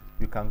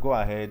 you can go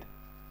ahead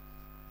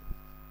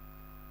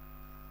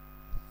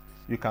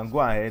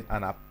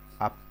and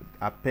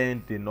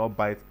append the null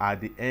byte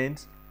at the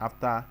end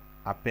after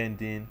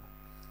appending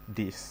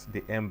this,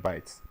 the end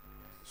bytes.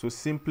 So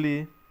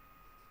simply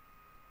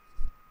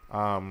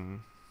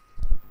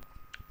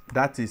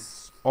that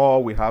is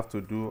all we have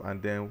to do,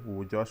 and then we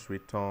will just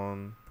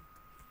return.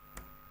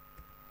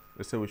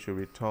 Let's say we should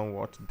return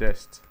what?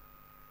 Dest.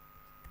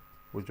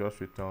 We'll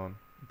just return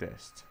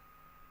dest.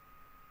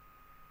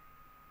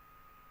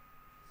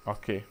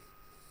 Okay,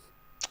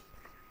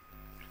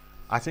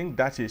 I think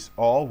that is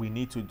all we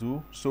need to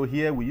do. So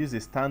here we use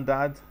a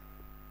standard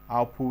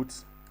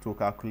output to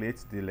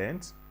calculate the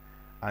length,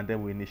 and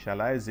then we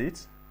initialize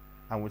it,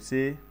 and we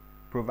say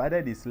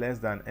provided it's less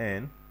than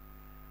n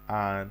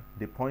and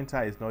the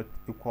pointer is not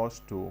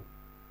equals to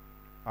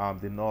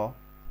the null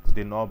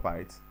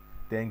byte,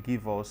 then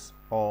give us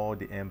all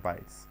the n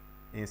bytes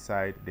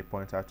inside the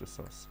pointer to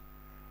source.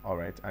 All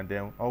right, and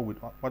then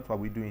what are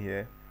we doing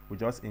here? We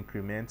just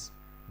increment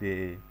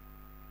the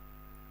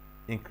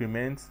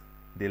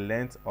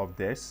length of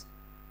this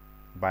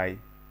by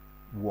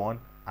 1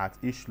 at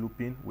each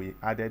looping. We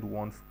added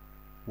one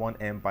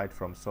n byte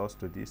from source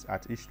to this.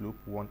 At each loop,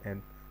 1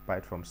 n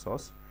byte from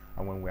source,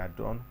 and when we are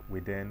done,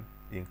 we then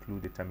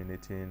include the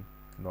terminating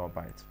null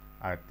byte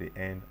at the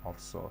end of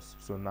source.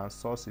 So now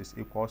source is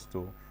equals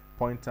to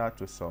pointer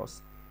to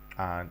source,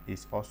 and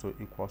is also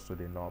equals to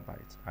the null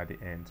byte at the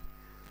end.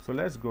 So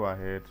let's go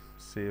ahead,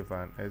 save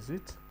and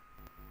exit.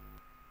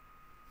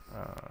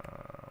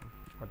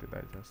 What did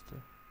I just do?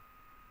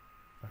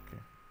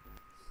 Okay,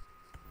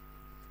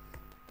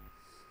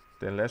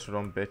 then let's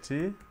run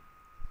Betty.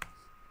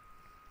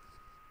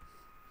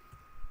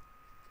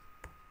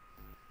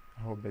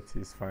 I hope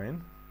Betty is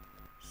fine.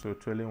 So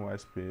trailing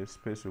white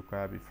space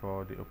required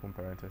before the open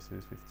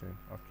parenthesis 15.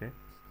 Okay,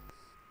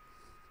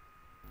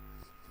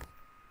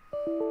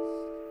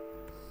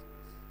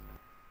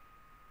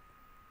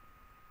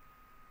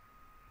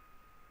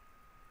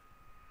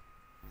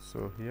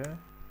 so here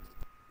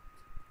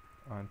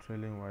and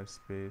trailing white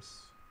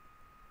space,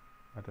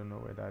 I don't know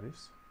where that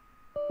is.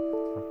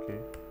 Okay,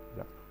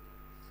 yep.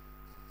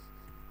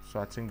 So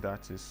I think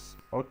that is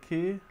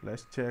okay.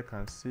 Let's check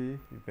and see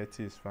if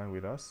Betty is fine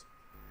with us.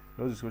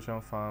 No description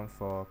found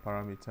for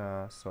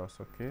parameter source.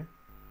 Okay,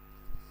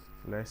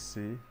 let's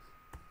see.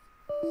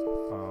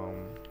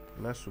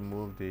 Let's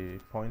remove the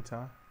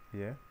pointer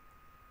here.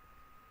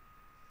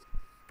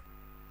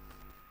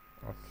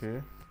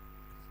 Okay,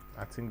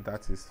 I think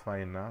that is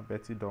fine now.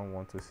 Betty don't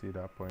want to see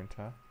that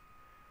pointer.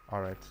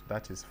 All right,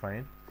 that is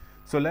fine.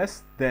 So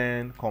let's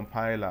then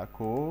compile our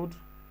code.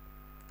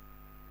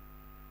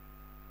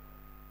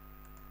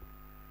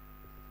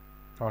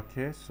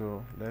 Okay,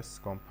 so let's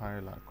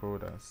compile our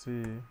code and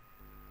see.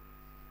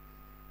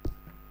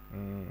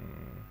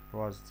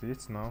 What's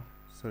it now?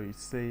 So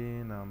it's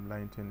saying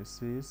line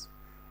 26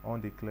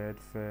 undeclared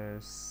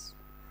first.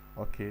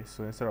 Okay,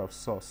 so instead of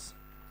source,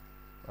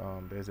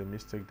 there's a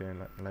mistake there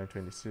in line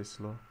 26.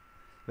 Slow.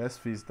 Let's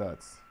fix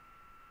that.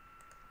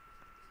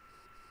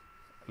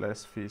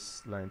 Let's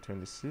fix line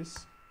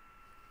 26.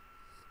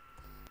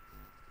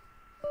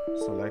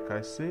 So like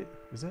I say,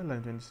 is that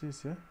line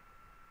 26? Yeah,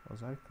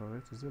 was I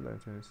correct? Is it line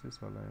 26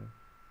 or line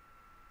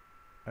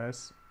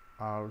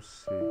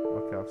SRC?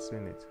 Okay, I've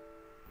seen it.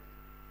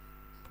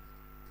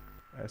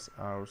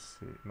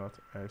 SRC, not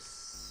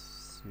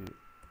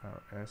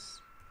SCR,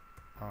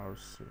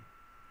 SRC.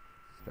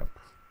 Yep.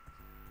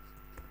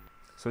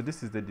 So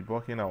this is the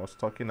debugging I was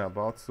talking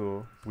about.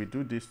 So we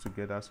do this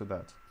together so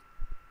that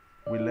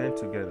we learn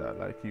together.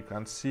 Like you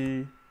can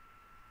see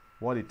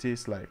what it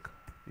is like,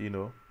 you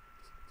know,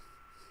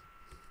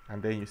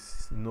 and then you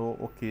know,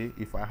 okay,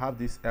 if I have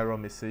this error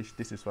message,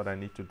 this is what I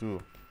need to do.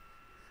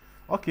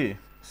 Okay,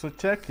 so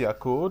check your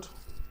code.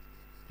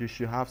 You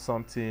should have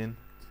something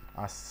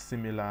as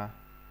similar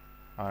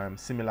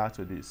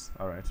to this.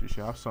 All right, you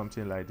should have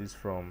something like this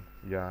from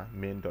your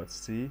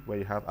main.c, where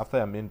you have after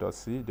your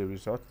main.c the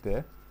result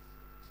there.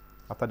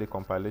 After the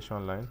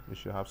compilation line, you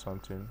should have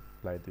something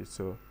like this.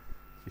 So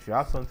if you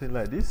have something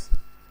like this,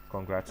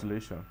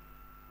 congratulations.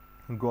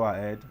 go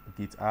ahead,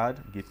 git add,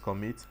 git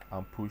commit,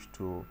 and push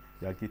to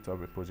your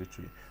GitHub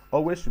repository.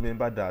 Always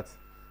remember that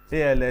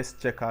ALS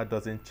checker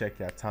doesn't check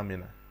your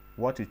terminal.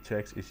 What it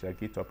checks is your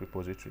GitHub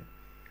repository.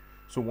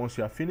 So once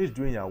you are finished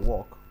doing your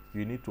work,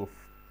 you need to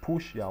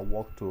push your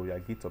work to your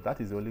GitHub.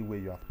 That is the only way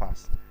you have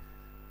passed.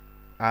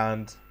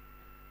 And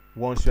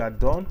once you are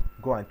done,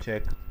 go and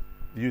check,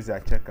 use your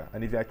checker.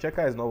 And if your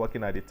checker is not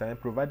working at the time,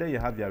 provided you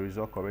have your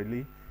result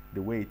correctly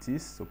the way it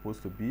is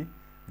supposed to be,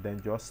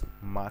 then just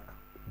mark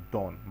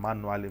done,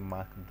 manually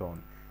mark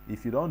done.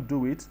 If you don't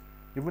do it,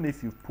 even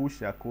if you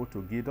push your code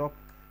to GitHub,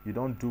 you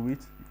don't do it,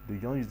 you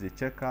don't use the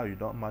checker, you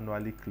don't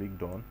manually click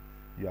done,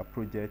 your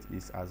project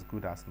is as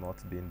good as not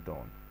being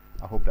done.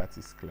 I hope that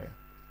is clear.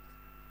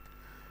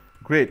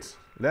 Great.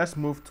 Let's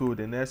move to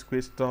the next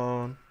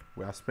question.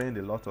 We have spent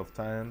a lot of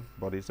time,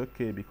 but it's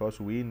okay because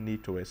we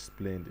need to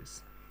explain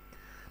this.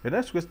 The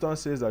next question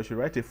says that you should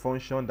write a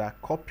function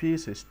that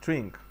copies a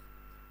string.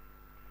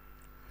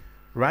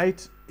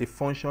 Write a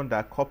function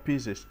that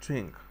copies a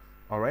string.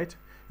 All right.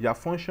 Your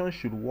function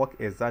should work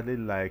exactly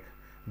like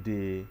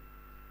the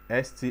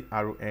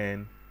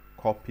strn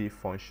copy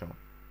function.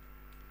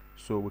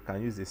 So we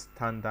can use the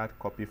standard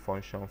copy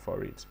function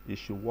for it. It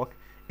should work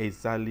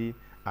exactly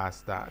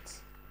as that,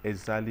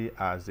 exactly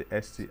as the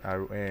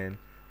strn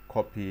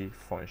copy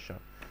function.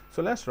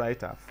 So let's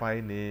write our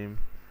file name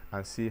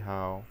and see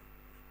how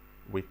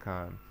we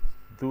can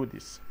do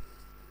this.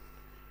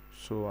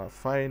 So our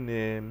file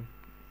name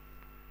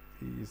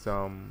is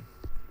 2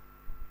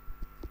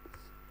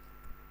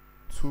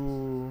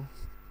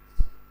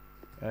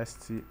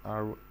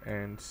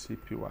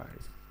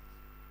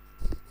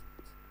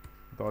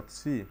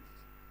 strncpy.c,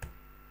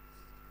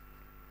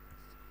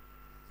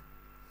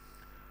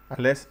 and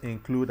let's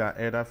include our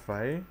header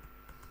file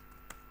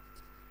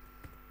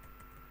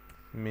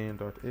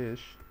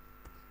main.h.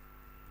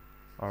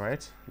 all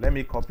right, let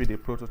me copy the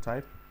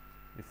prototype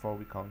before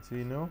we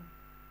continue.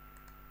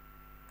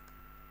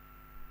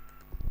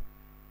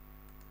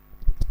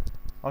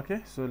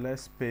 Okay, so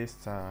let's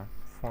paste our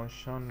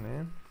function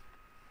name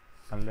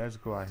and let's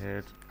go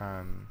ahead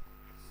and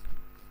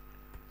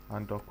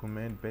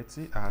document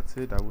Betty. I had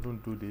said I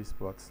wouldn't do this,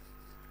 but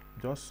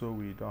just so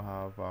we don't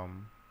have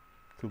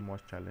too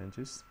much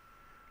challenges,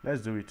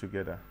 let's do it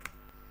together.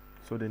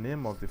 So the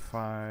name of the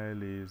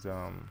file is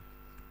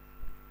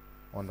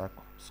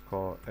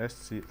underscore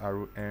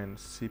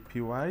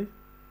strncpy.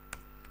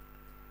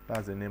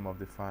 That's the name of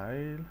the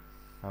file,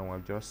 and we're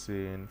just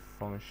saying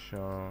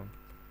function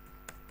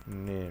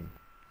name.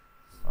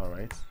 All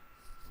right,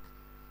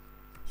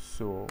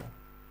 so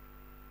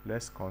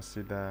let's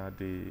consider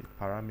the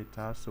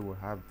parameters. So we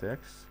have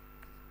dex,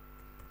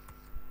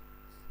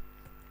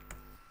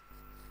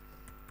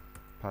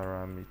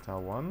 parameter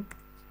 1,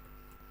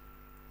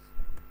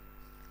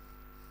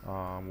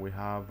 we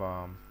have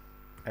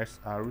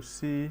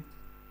src,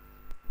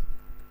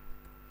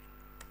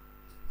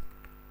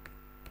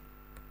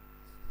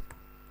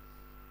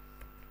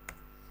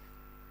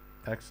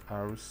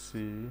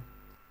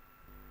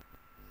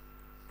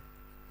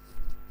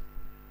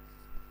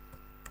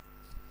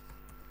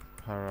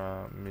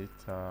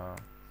 parameter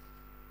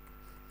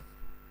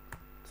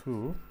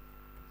 2,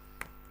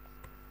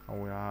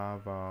 and we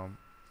have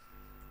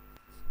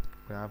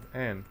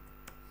n,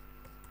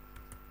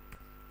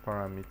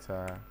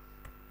 parameter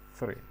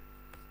 3.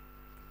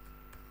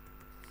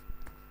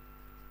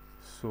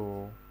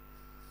 So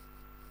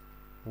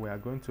we are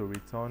going to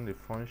return the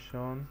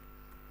function.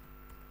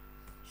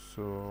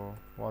 So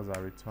what's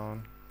our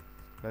return?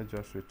 Let's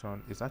just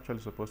return, it's actually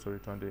supposed to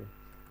return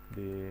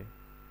the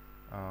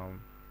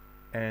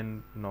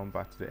n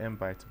number to the n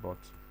byte, but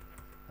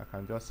I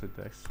can just say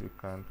dex. You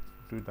can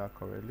do that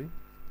correctly.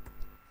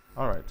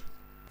 All right,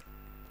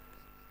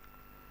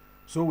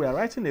 so we are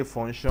writing a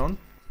function.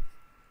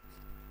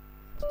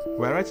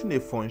 We are writing a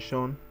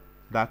function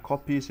that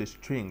copies a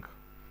string.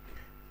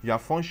 Your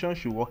function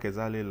should work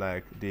exactly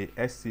like the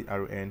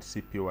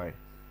strncpy.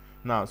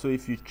 Now, so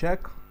if you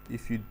check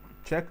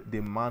the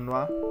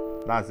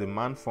manual, that's the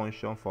man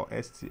function for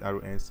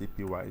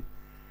strncpy,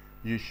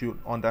 you should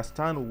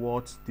understand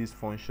what this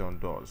function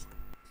does.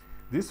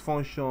 This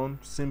function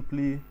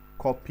simply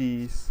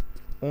copies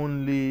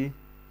only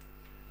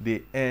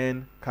the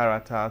n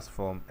characters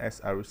from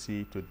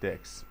src to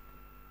dex.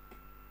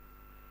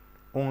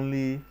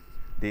 Only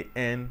the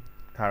n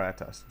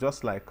characters.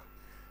 Just like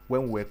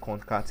when we're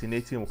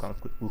concatenating,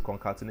 we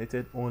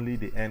concatenated only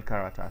the n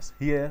characters.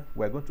 Here,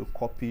 we're going to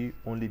copy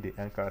only the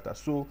n characters.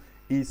 So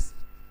it's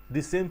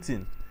the same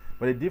thing,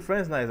 but the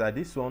difference now is that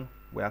this one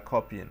we are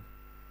copying.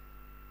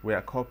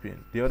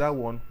 The other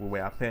one we were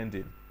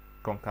appending,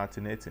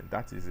 concatenating.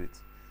 That is it.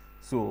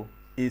 So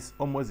it's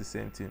almost the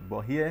same thing,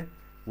 but here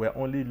we're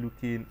only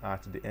looking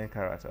at the n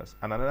characters.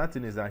 And another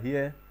thing is that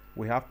here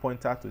we have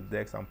pointer to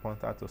dex and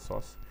pointer to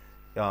source.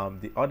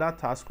 The other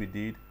task we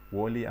did, we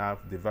only have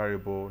the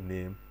variable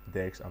name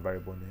dex and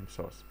variable name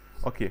source.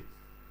 Okay,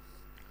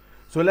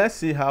 so let's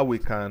see how we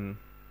can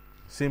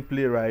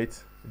simply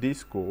write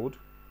this code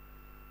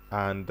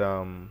and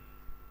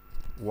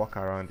work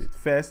around it.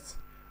 First,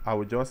 I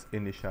will just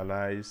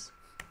initialize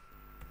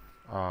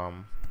my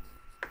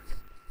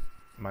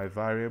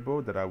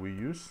variable that I will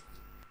use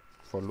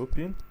for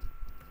looping.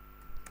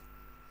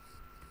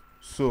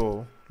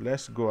 So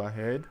let's go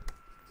ahead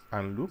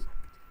and loop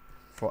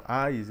for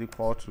I is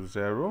equal to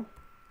 0.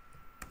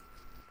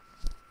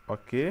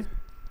 Okay,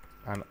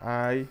 and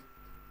I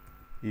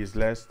is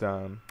less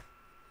than.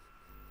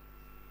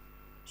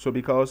 So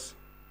because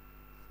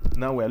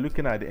now we're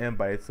looking at the n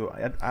byte, so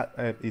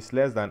it's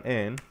less than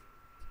n.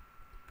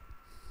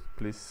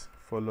 Please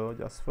follow,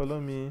 just follow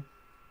me.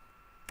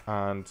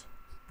 And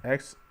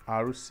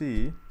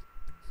XRC,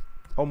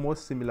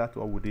 almost similar to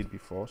what we did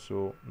before,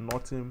 so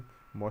nothing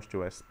much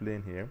to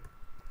explain here.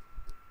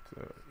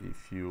 So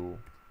if you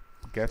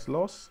get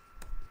lost,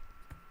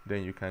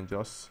 then you can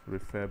just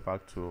refer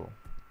back to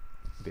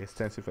the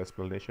extensive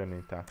explanation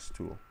in tax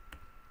 2,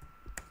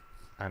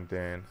 and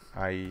then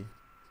I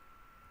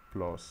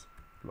plus,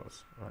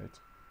 right?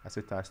 I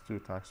say tax 2,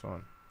 tax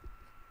 1.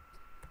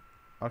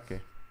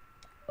 Okay.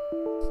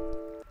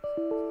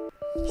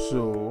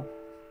 So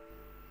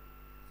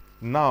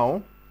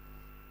now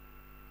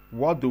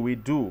what do we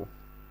do?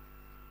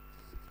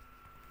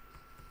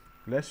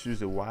 Let's use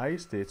the while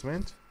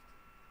statement.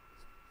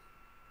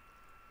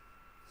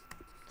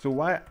 So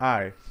while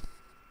I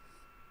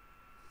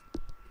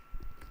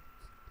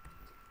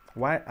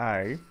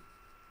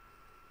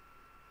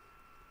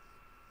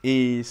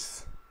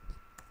is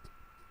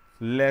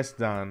less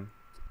than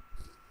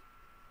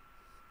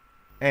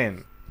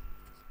n,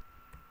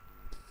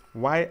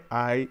 while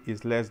I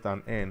is less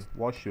than n,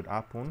 what should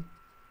happen?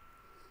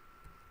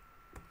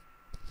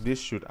 This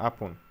should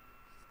happen.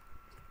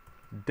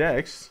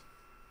 Dex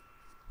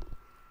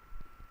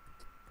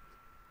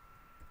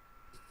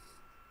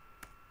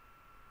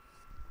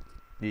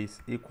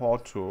is equal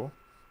to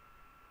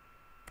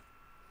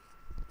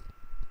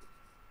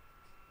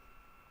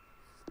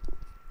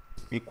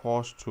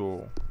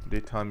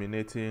the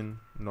terminating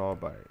null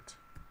byte.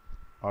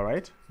 All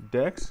right,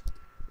 dex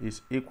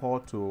is equal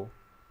to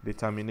the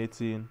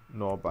terminating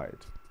null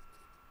byte.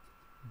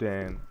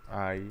 Then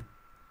I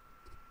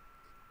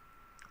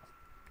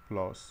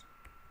plus.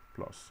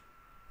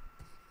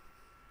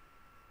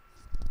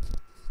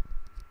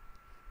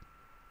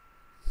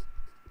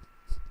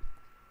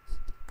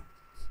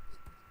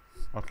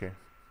 Okay,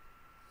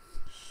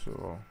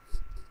 so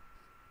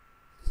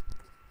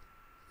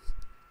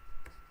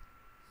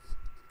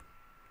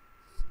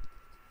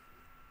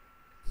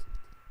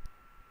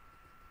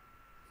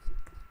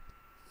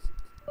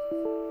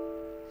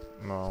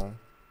now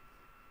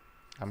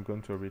I'm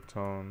going to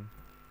return.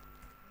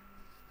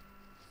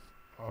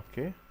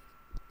 Okay,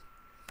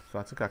 so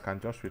I think I can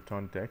just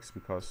return dex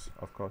because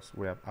of course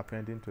we are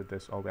appending to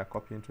dex, or we are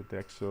copying to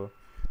dex, so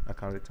I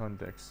can return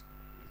dex,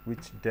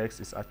 which dex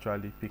is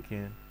actually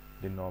picking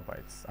the null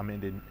bytes, I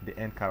mean the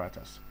end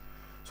characters.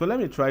 So let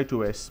me try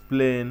to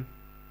explain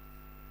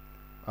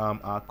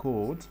our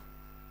code.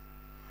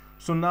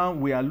 So now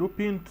we are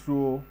looping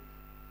through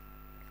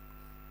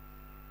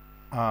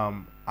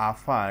our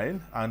file,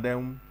 and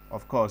then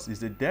of course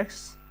is the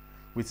dex.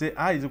 We say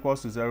I is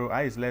equals to 0,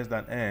 I is less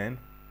than n,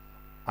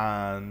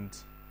 and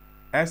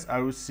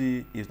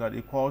SRC is not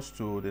equals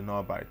to the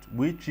null byte,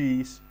 which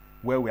is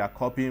where we are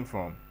copying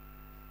from.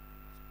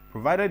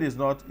 Provided it's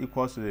not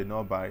equals to the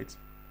null byte,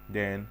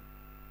 then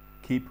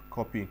keep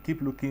copying, keep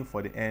looking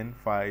for the end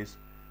files,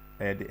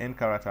 the end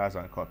characters,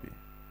 and copy.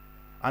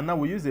 And now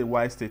we use a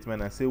while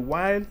statement and say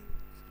while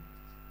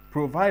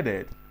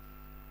provided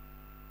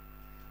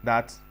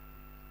that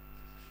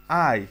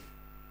I,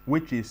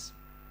 which is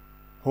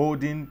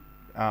holding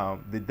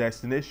the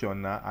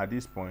destination now at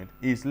this point,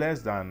 is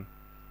less than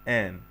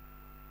n.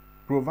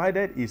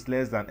 Provided is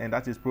less than n,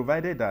 that is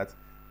provided that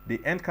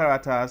the end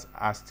characters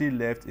are still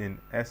left in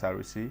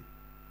SRC,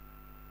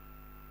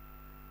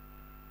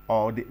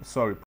 or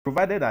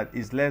provided that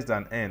is less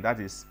than n, that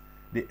is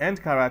the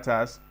end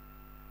characters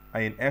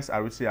in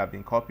SRC have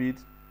been copied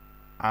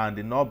and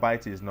the null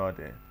byte is not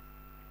there.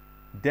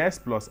 Dex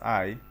plus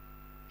I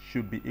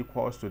should be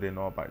equals to the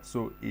null byte,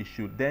 so it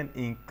should then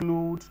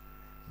include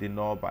the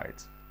null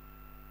byte.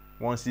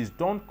 Once it's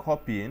done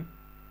copying,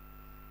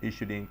 it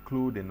should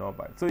include the null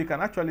byte. So you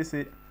can actually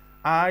say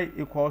I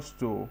equals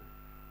to,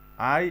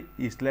 I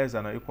is less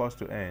than or equals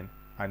to n,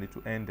 and it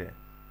will end there.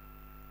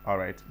 All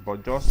right,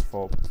 but just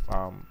for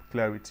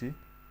clarity,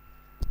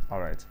 all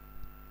right,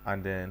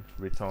 and then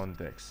return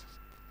dex.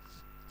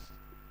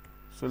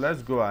 So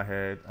let's go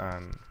ahead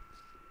and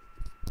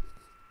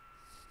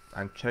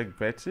check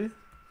Betty,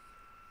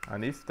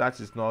 and if that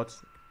is not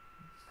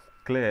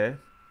clear,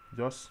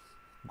 just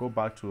go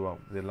back to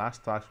the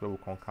last task where we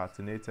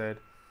concatenated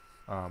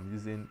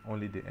using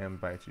only the m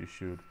byte. You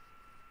should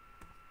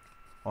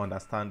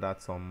understand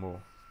that some more.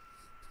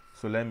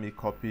 So let me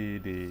copy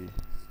the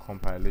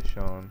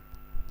compilation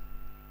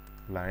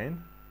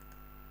line.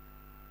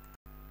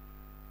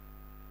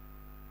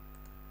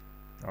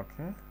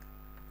 Okay,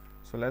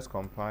 so let's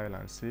compile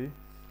and see.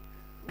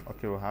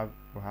 Okay, we have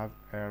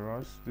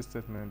errors. This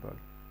statement, but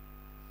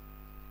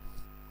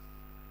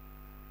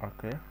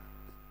okay.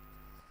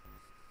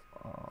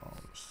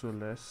 So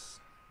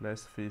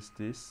let's fix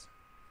this.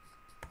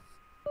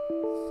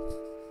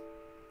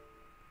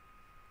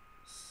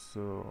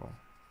 So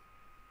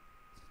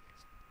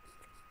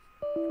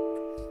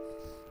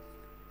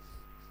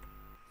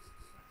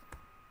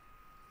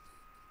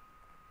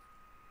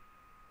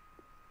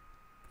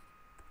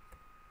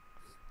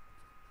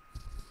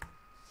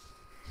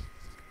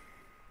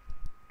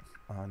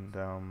and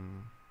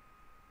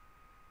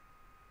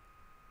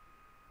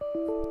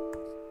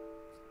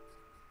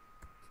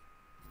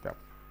yep,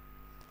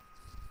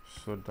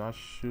 so that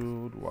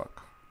should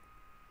work.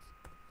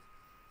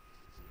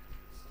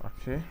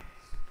 Okay,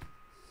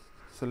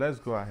 so let's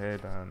go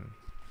ahead, and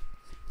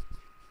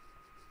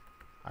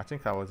I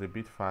think I was a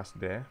bit fast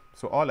there.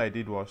 So all I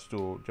did was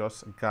to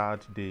just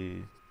guard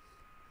the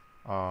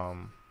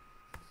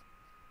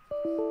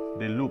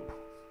loop.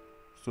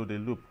 So the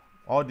loop,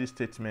 all these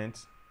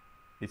statements,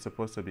 it's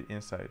supposed to be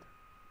inside.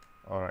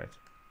 All right,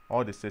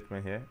 all the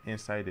statement here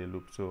inside the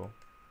loop. So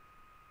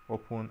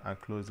open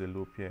and close the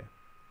loop here.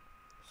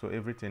 So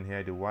everything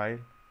here, the while,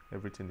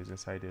 everything is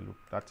inside the loop.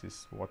 That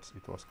is what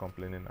it was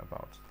complaining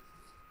about.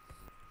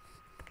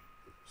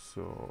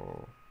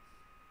 So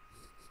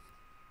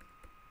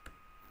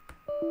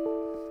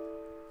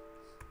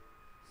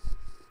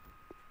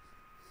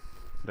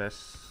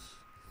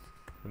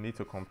we need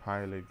to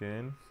compile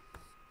again,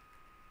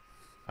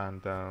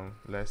 and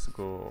let's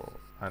go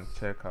and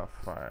check our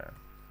file.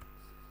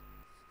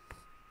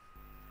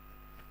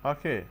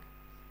 Okay,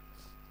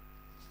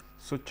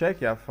 so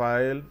check your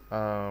file.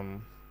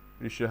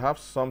 You should have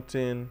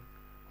something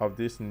of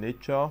this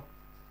nature.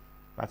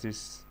 That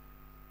is,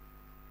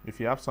 if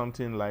you have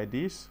something like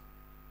this,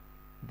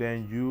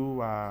 then you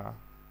are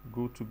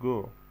good to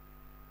go.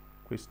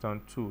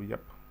 Question 2,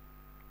 yep.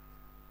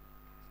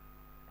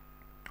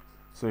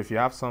 So if you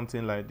have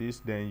something like this,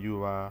 then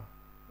you are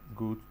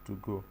good to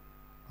go.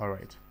 All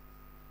right,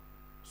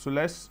 so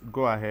let's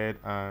go ahead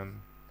and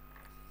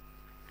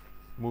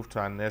move to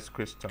our next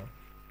question.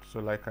 So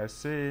like I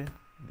say,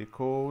 the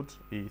code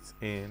is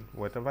in.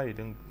 Whatever you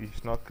think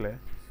is not clear,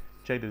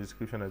 check the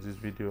description of this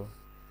video.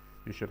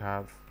 You should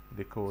have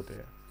the code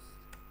there.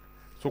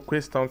 So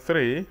question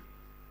 3,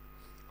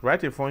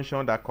 write a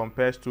function that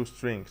compares two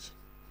strings.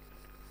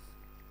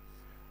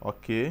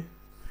 Okay,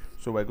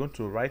 so we're going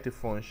to write a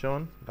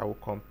function that will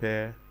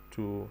compare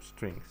two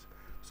strings.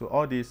 So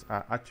all these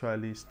are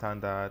actually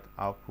standard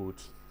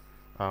output,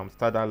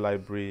 standard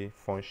library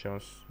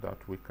functions that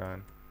we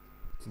can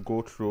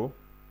go through.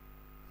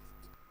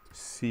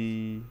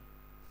 cmp.c,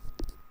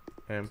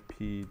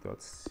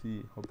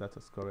 hope that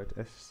is correct.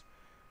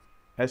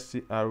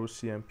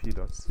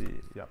 strcmp.c,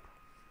 yep.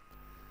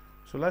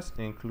 So let's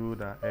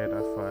include our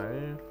header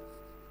file.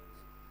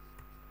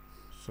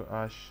 So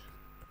hash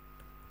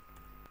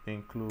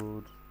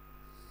include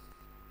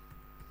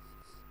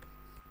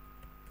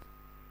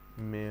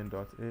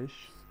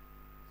main.h.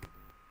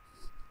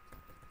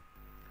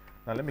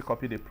 Now let me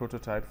copy the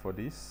prototype for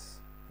this,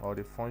 or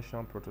the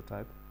function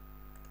prototype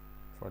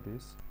for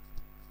this.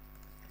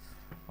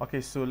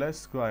 Okay, so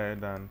let's go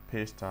ahead and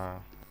paste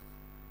our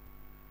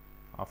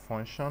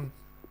function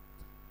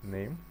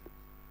name,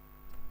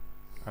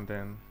 and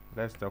then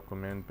let's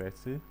document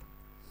Betty.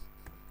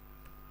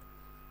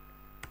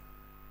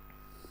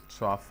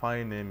 So our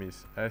file name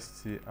is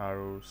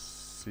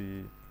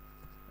strcmp.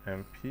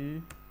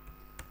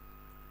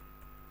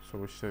 So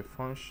we say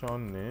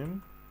function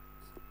name.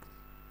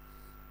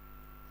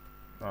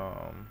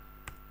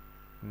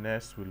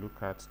 Next we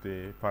look at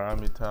the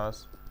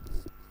parameters.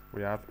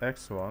 We have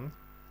x1,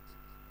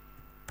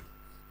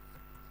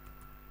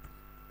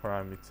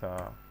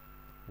 parameter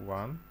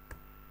 1.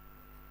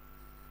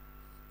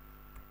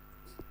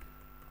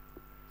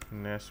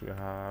 Next we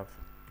have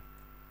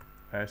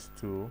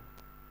s2,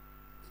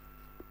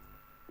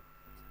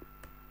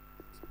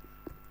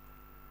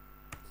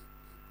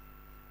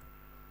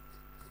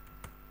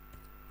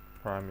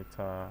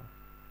 parameter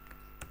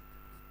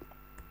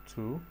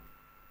 2,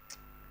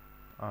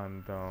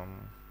 and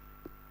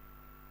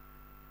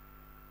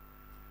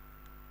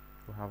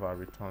we have our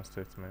return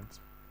statement.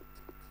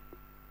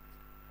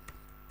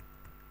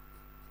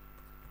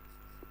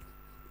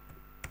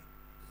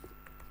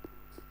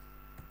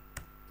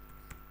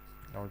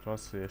 I'll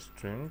just say a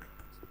string.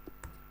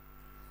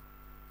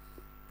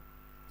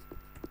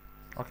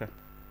 Okay,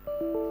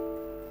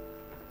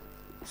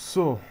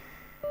 so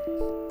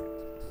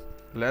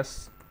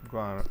let's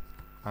go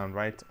and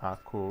write our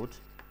code.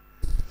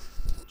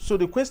 So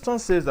the question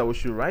says that we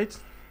should write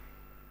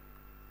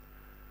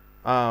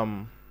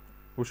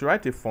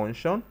a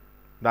function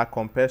that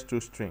compares two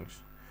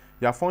strings.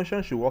 Your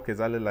function should work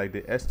exactly like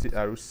the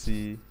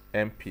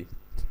strcmp.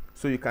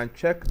 So you can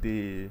check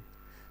the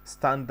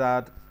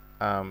standard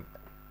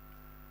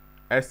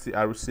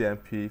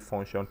strcmp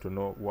function to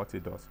know what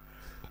it does.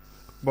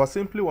 But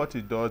simply what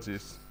it does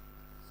is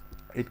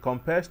it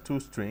compares two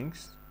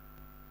strings.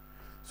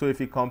 So if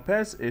it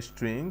compares a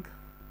string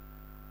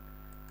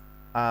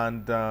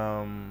and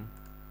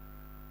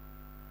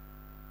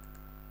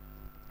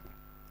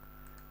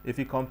if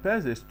it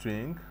compares a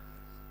string,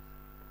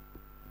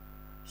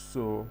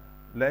 so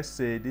let's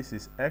say this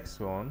is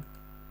x1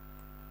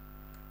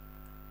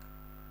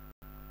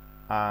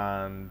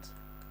 and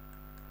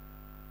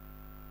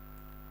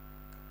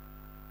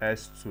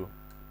S2,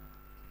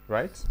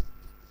 right?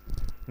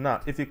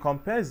 Now, if it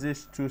compares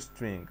these two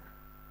strings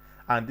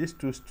and these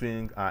two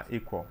strings are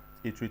equal,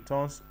 it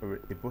returns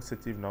a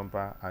positive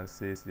number and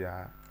says they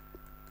are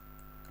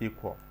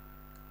equal.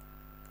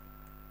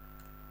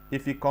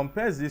 If it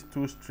compares these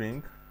two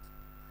strings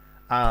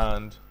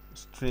and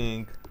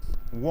string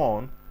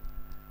 1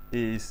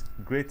 is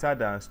greater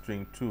than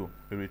string 2,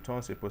 it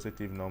returns a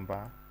positive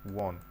number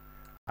 1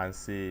 and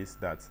says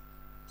that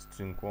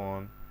string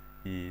 1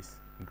 is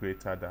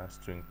greater than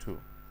string 2.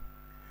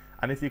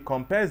 And if it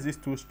compares these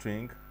two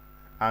strings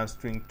and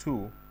string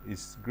 2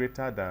 is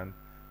greater than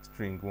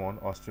string 1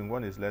 or string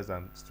 1 is less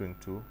than string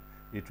 2,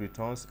 it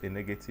returns a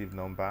negative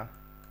number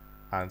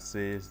and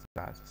says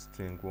that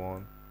string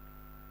 1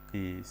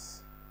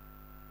 is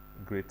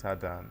greater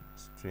than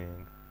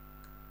string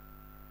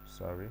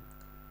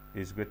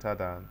greater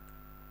than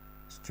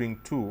string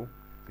 2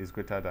 is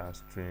greater than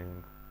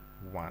string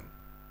 1.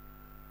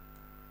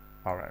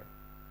 All right.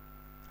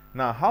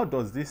 Now, how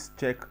does this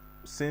check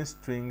since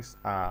strings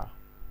are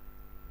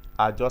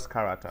just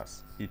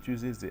characters? It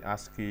uses the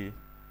ASCII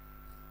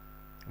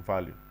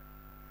value.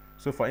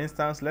 So for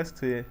instance, let's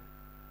say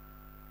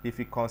if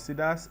it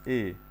considers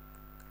A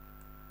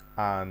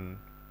and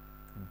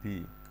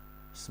B,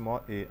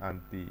 small a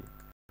and B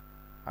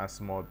and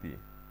small b.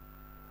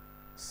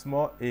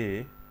 Small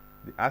a,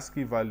 the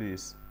ASCII value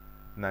is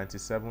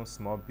 97,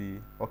 small b,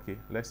 okay,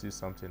 let's use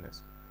something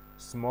else.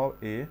 Small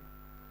a,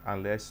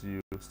 and let's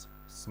use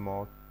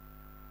small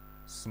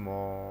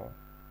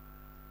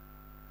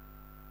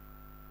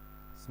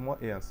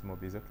a and small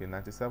b is okay,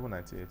 97,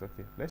 98,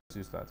 okay, let's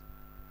use that,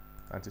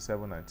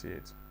 97,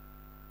 98.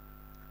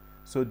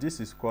 So this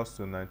is equals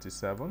to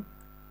 97,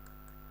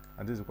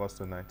 and this is equals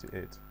to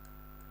 98.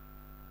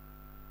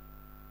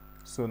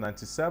 So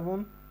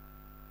 97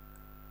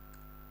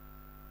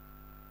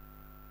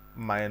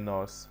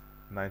 minus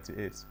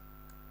 98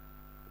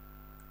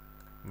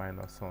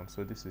 minus 1,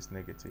 so this is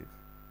negative.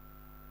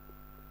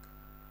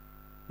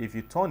 If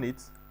you turn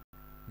it,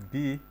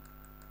 B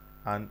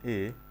and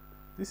A,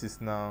 this is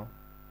now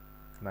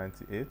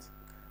 98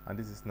 and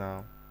this is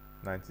now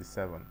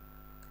 97.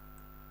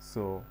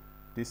 So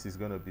this is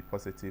going to be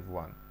positive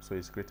 1, so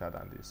it's greater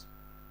than this.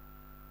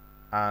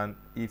 And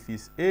if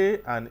it's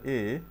A and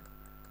A,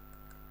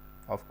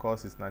 of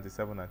course it's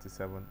 97,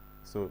 97,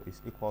 so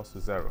it's equals to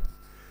 0.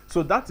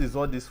 So that is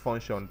what this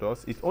function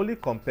does. It only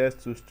compares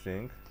two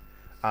strings,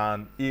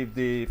 and if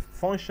the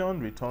function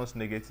returns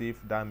negative,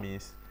 that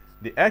means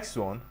the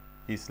x1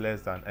 is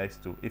less than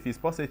x2. If it's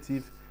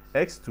positive,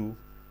 x2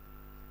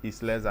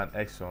 is less than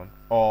x1,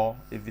 or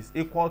if it's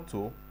equal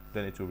to,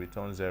 then it will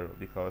return 0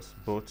 because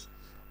both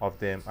of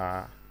them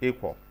are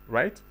equal,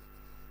 right?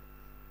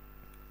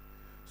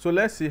 So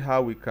let's see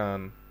how we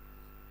can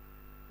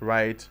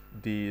write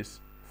this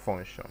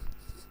function.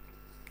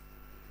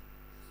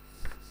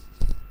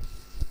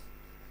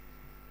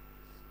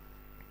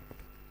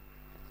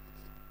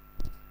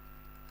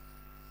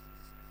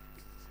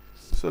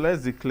 So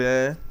let's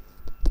declare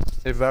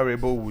a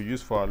variable we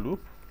use for our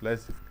loop.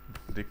 Let's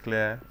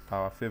declare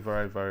our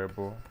favorite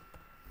variable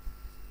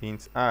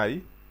int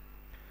I,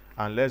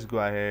 and let's go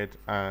ahead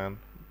and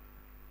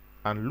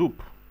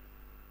loop.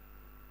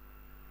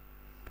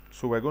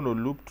 So we're going to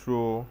loop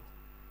through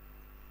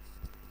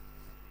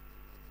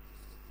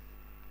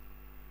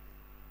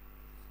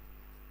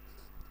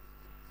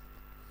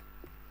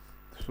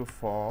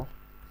for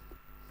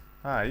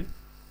I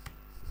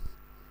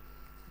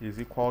is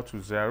equal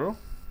to 0,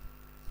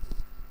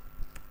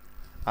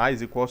 I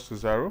is equals to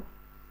 0,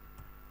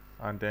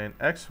 and then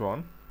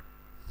x1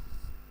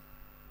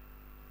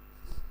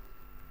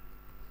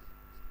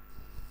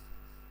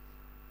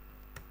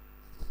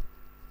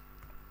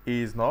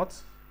 is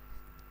not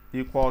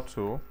equal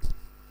to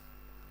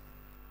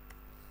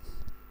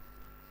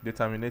the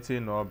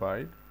terminating null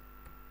byte,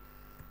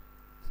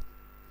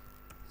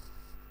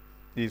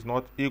 is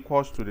not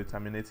equals to the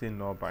terminating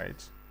null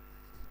byte.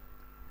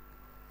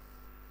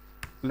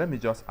 Let me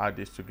just add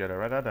this together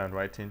rather than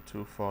writing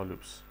two for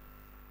loops.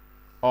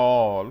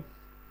 All,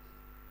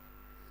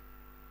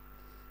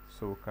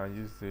 so we can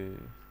use the,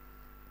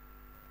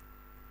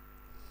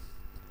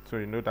 so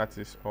you know that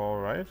is all,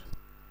 right?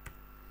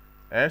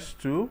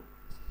 S2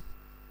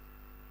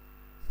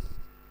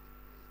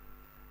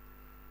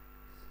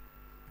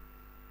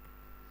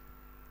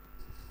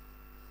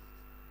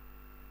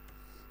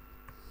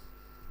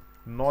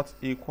 not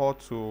equal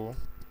to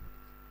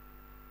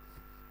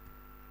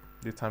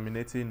the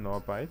terminating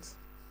null byte,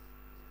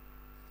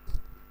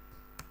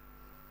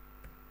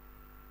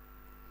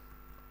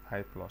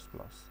 I plus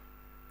plus.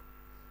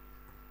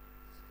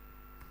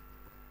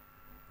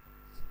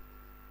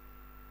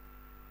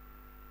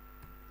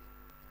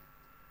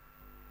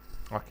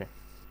 Okay.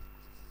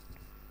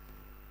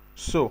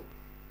 So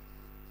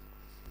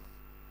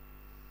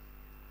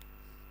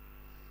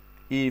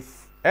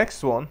if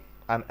x1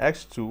 and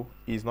x2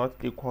 is not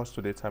equals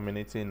to the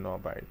terminating null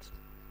byte,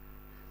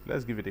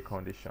 let's give it a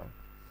condition.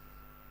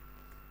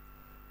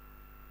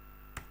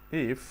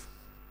 If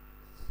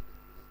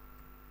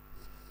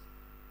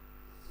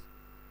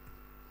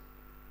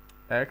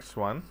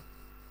x1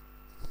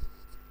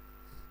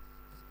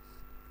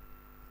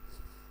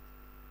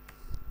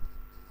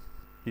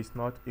 is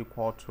not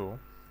equal to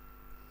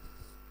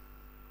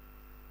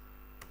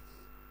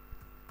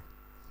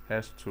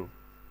s2.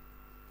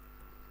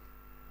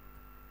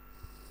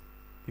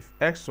 If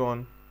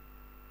x1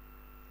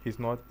 is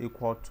not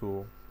equal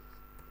to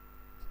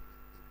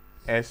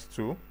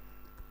s2,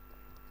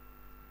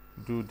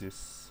 do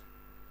this.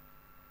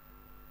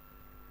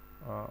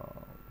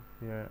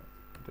 Here,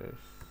 this.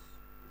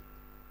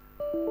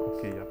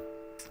 Okay, yeah.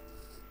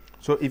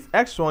 So if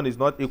x1 is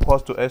not equal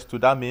to s2,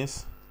 that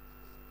means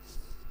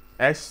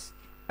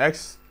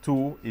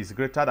x2 is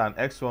greater than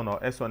x1 or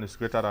s1 is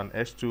greater than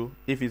s2.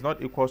 If it's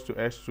not equal to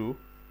s2,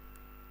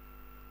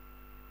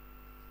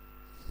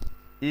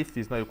 if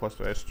it's not equal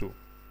to s2,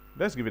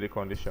 let's give it a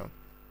condition.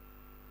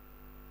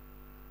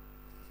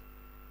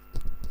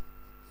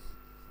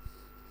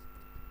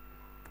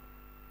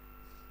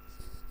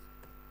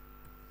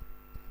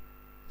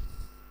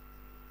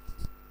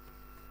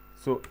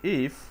 So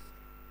if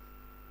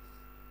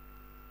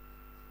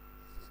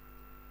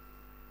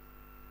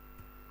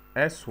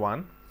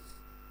s1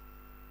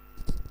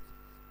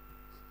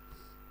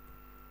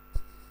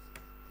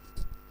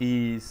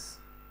 is,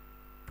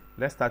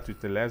 let's start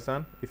with the less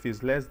than. If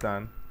it's less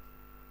than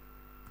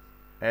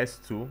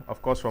s2,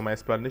 of course from my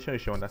explanation you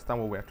should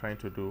understand what we are trying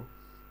to do.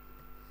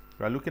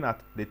 We are looking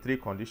at the three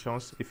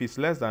conditions. If it's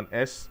less than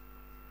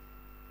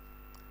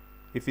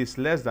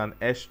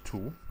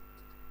s2,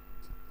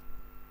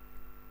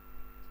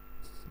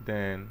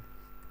 then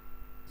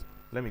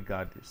let me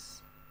guard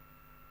this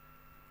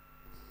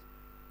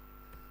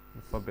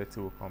before Betty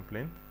will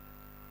complain.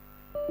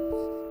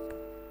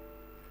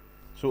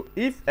 So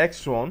if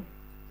x1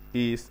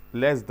 is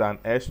less than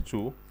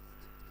s2,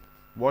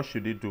 what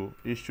should it do?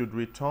 It should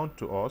return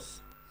to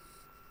us,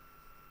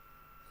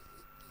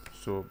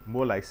 so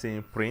more like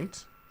saying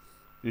print,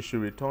 it should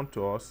return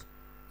to us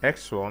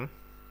x1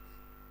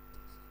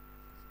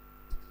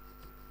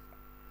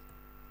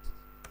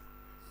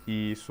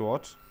 is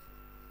what?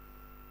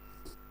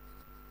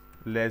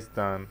 Less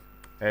than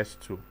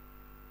s2.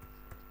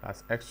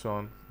 That's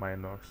x1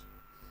 minus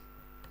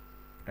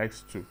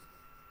x2.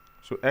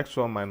 So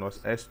x1 minus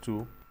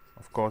s2,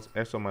 of course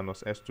x1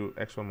 minus s2,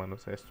 x1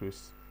 minus s2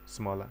 is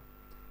smaller.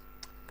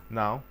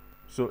 Now,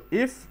 so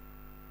if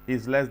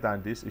it's less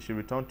than this, it should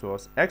return to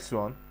us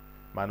x1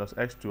 minus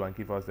x2 and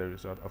give us the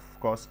result. Of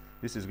course,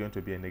 this is going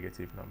to be a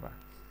negative number.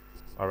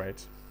 All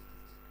right.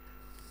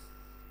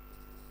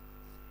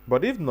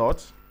 But if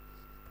not,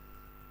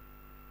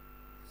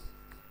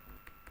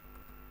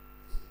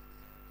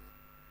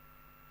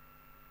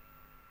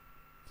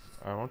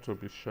 I want to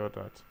be sure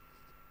that,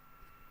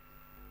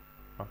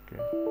 okay.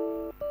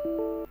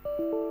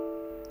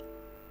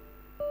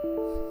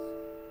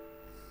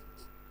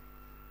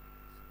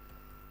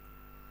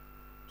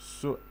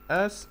 So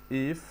as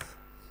if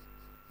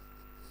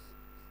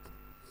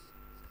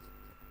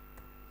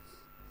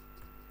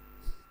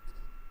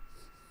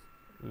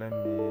let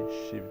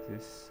me shift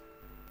this.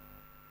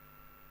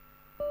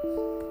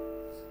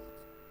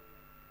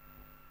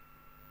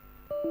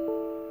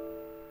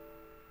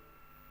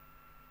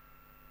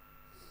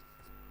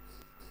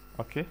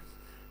 Okay,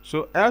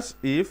 so as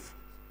if,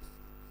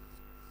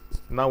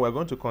 now we're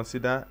going to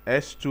consider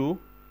s2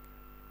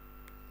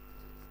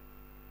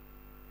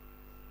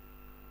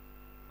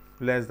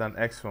 less than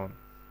x1.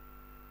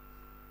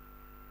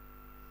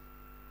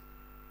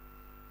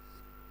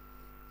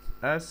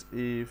 As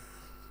if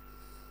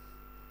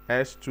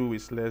s2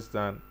 is less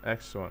than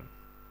x1.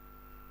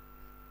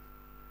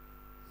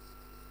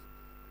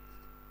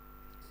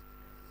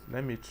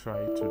 Let me try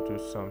to do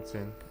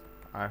something.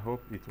 I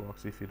hope it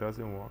works. If it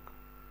doesn't work,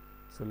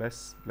 so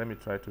let me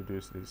try to do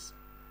this.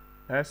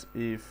 As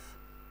if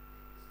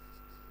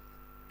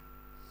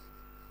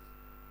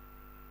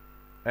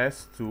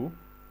s2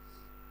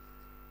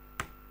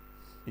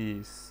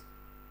 is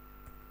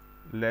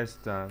less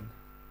than,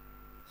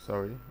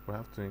 sorry, we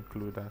have to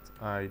include that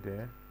I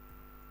there,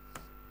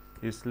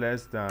 is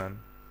less than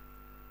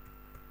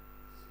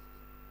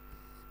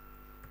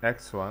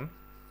x1,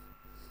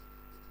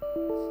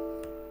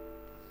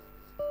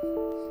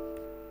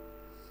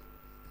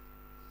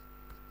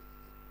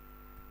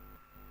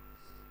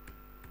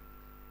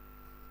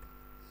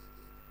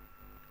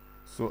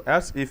 so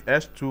as if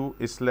s2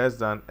 is less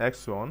than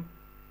x1,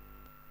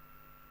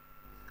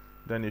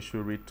 then it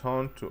should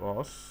return to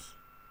us,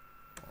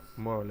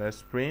 more or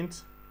less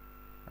print,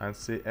 and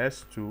say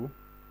s2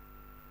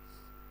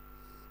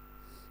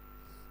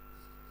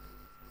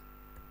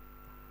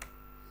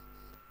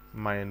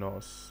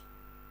 minus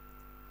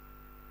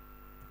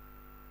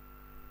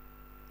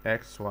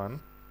x1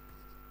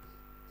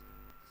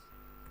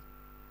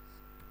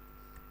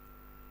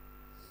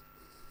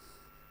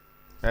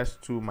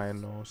 s2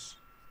 minus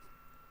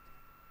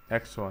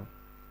x1.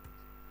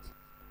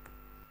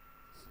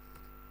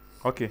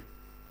 Okay,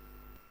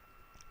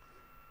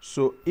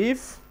 so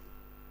if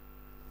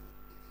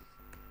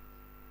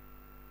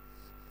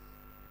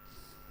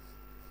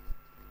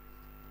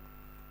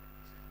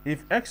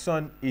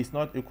x1 is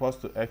not equal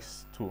to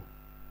x2,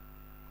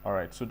 All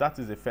right, so that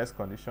is the first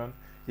condition.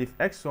 If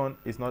x1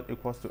 is not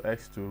equals to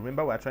x2,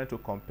 remember we are trying to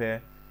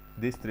compare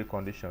these three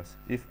conditions.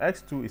 If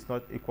x2 is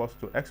not equals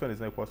to x1 is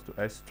not equals to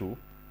x2,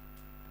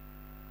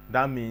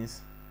 that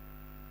means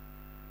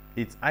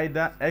it's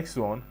either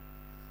x1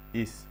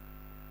 is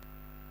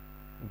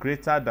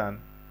greater than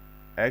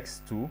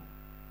x2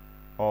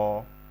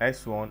 or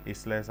x1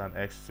 is less than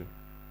x2.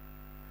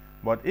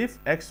 But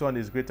if x1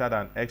 is greater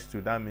than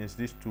x2, that means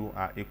these two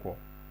are equal.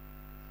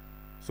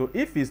 So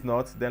if it's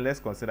not, then let's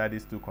consider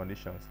these two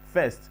conditions.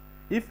 First,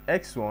 if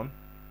x1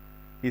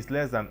 is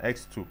less than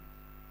x2,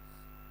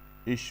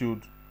 it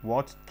should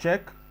what?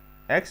 Check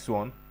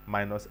x1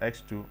 minus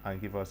x2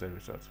 and give us the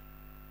result.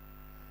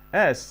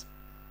 Else,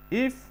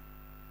 if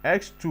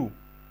x2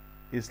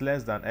 is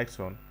less than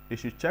x1, it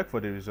should check for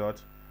the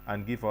result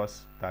and give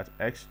us that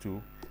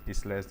x2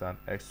 is less than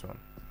x1.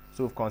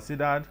 So we've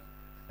considered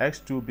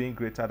x2 being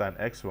greater than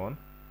x1,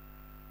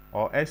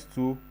 or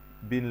x2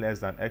 being less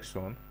than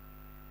x1,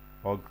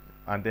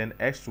 and then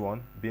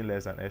x1 being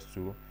less than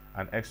x2,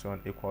 and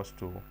x1 equals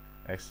to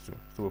x2.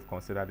 So we've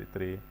considered the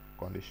three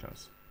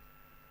conditions.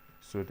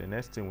 So the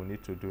next thing we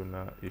need to do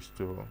now is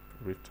to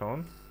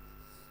return.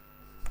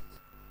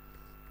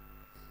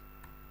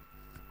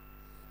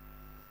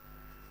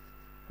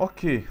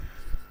 Okay,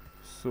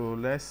 so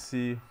let's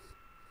see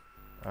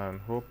and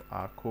hope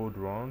our code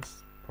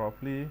runs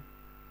properly.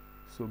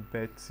 So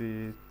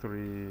Betty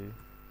 3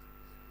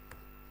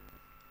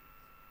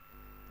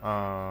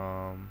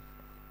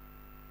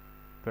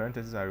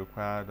 parentheses are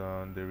required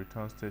on the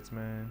return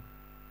statement,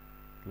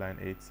 line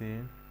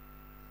 18.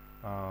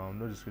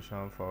 No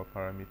description for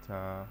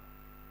parameter,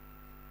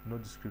 no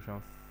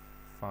description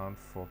found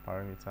for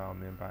parameter or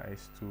member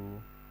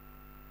s2,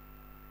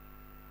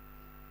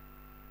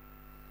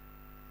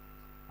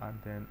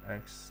 and then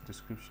x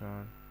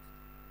description.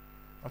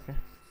 Okay,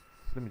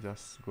 let me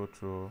just go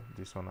through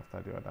this one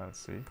after the other and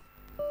see.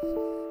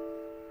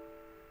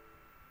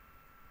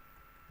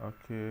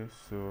 Okay,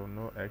 so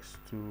no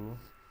x2,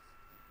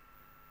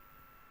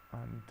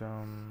 and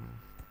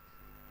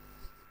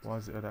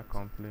what's the other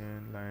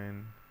complaint?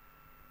 Line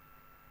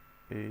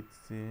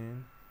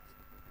 18,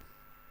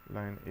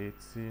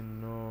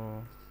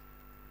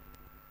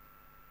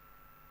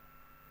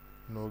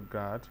 no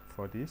guard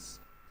for this.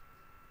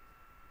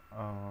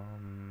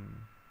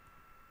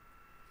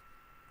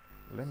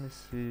 Let me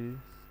see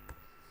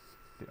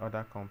the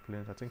other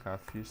complaints. I think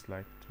I've fixed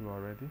like 2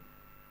 already.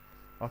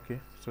 Okay,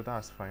 so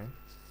that's fine.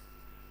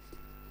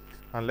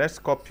 And let's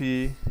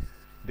copy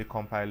the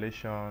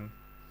compilation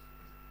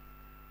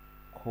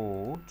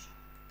code.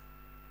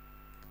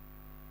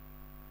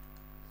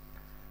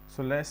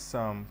 So let's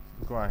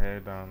go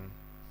ahead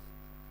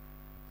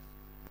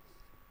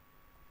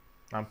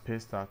and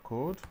paste our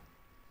code.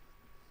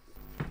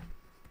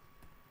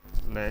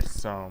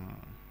 Let's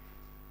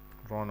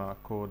run our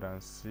code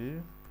and see.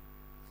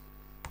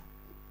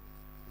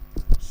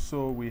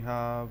 So we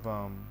have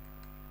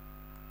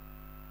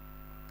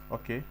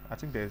okay, I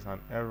think there's an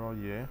error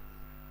here.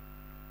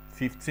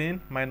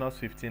 15 minus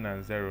 15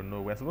 and 0.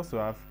 No, we're supposed to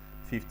have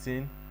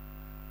 15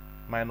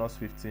 minus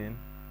 15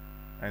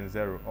 and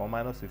 0, or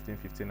minus 15,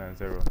 15 and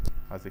 0,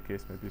 as the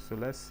case may be. So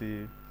let's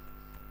see.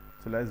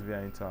 So let's vi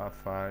into our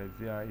file,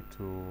 vi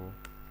to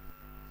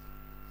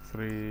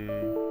 3.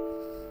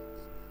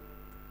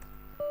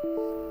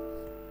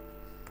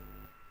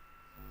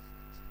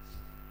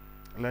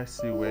 Let's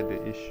see where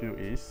the issue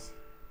is.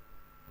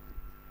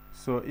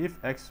 So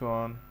if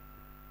x1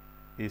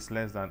 is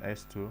less than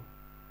x2,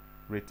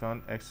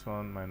 return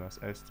x1 minus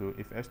x2.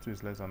 If x2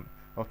 is less than,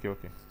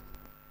 okay.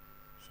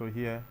 So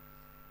here,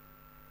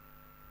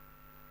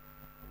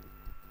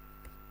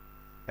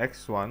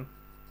 x1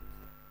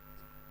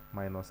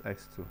 minus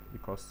x2,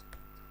 because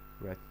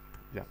we're,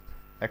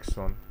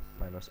 x1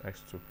 minus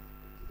x2.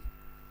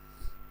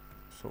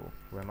 So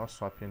we're not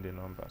swapping the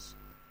numbers.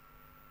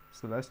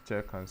 So let's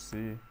check and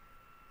see,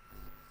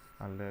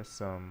 and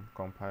let's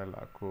compile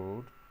our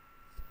code.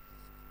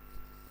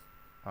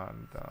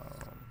 And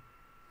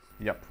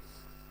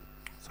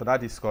so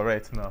that is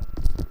correct now.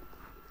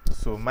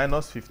 So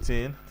minus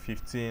 15,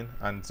 15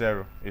 and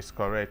 0 is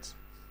correct.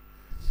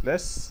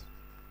 Let's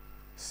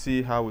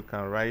see how we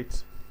can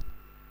write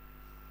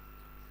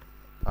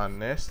our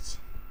next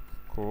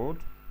code.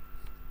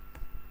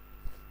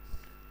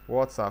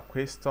 What's our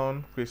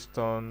question?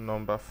 Question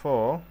number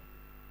 4.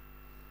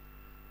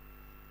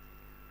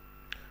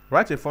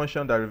 Write a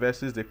function that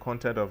reverses the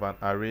content of an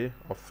array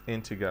of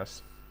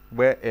integers,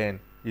 where n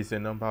is the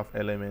number of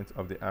elements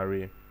of the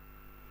array.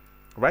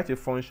 Write a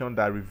function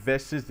that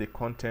reverses the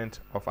content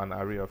of an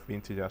array of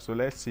integers. So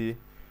let's see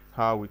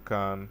how we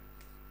can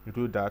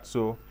do that.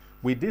 So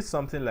we did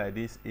something like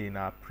this in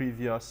our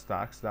previous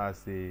tasks. That's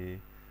the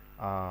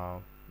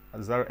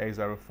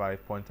 0x05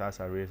 pointers,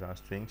 arrays and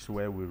strings,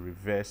 where we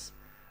reverse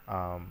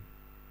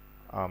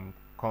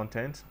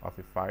content of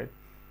a file.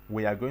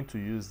 We are going to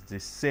use the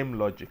same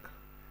logic.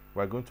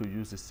 We're going to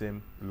use the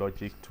same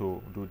logic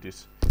to do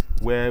this,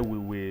 where we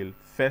will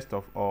first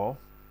of all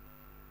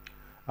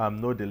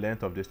know the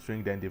length of the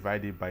string, then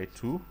divide it by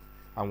 2.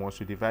 And once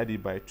you divide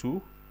it by 2,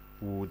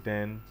 we will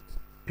then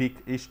pick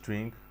each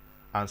string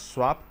and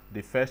swap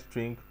the first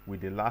string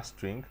with the last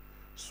string,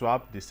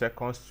 swap the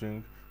second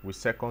string with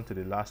second to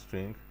the last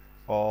string,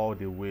 all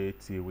the way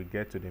till we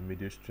get to the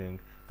middle string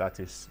that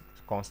is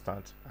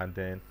constant. And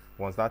then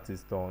once that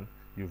is done,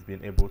 you've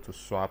been able to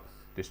swap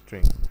the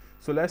string.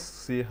 So let's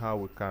see how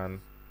we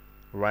can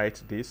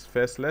write this.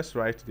 First, let's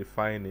write the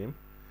file name.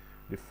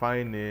 The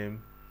file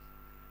name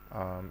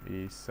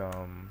is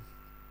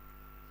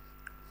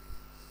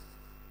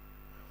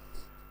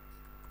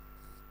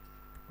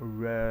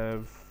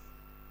rev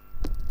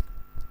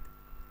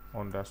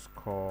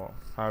underscore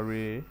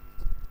array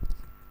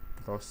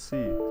dot c.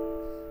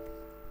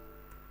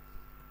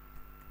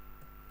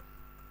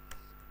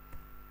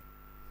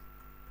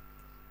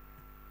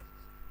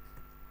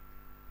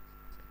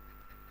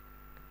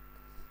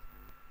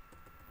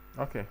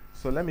 Okay,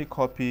 so let me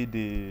copy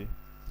the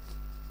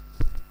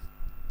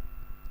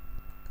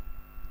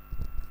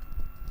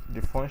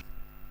function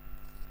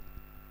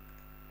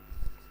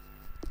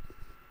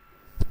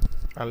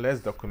and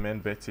let's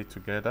document it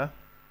together.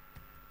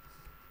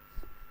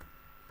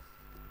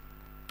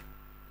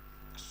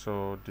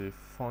 So the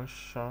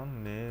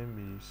function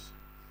name is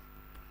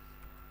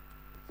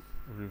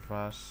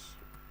reverse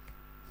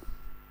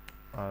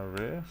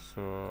array.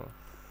 So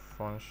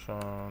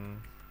function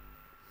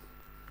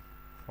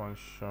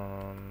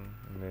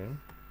name,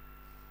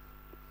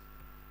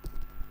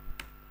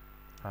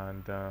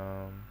 and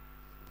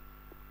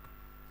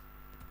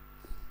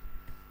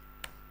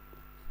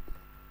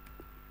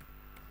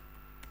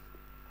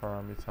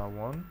parameter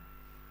 1,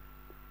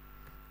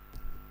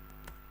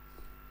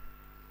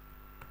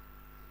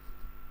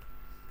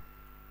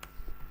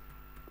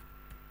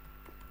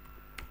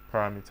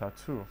 parameter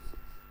 2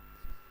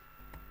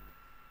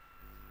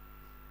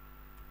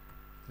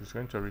 is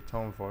going to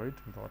return void,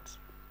 but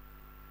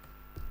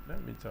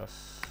let me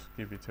just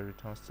give it a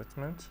return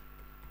statement.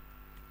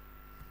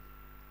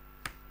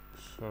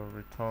 So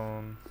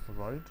return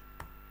void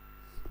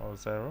or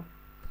 0.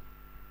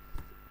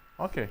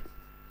 Okay,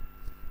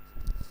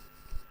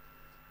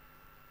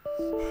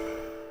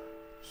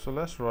 so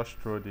let's rush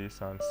through this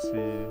and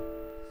see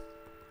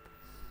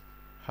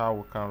how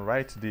we can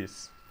write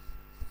this.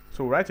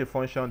 So write a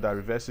function that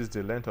reverses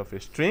the length of a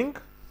string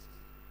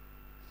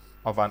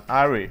of an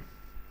array.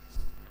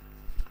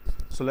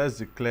 So let's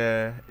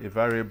declare a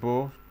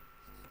variable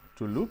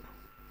to loop,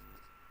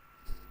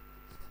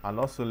 and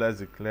also let's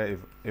declare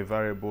a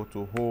variable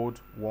to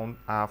hold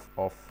 1/2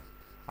 of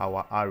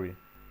our array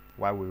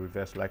while we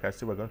reverse. Like I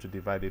said, we're going to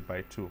divide it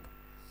by 2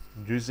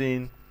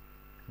 using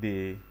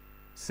the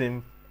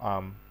same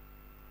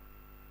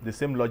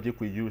logic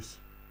we use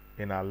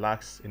in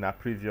our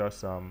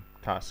previous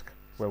task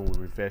where we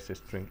reverse a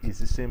string. It's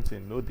the same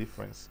thing, no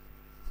difference.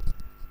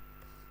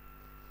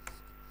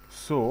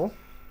 So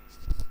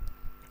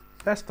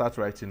let's start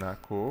writing our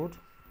code.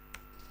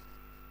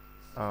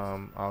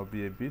 I'll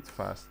be a bit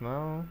fast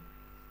now,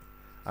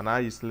 and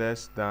I is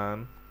less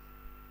than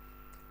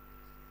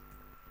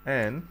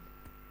n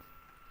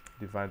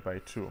divided by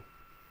 2.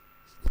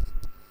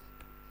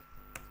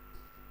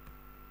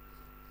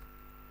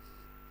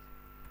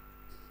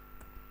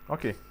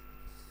 Okay,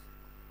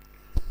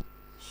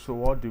 so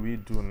what do we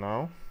do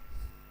now?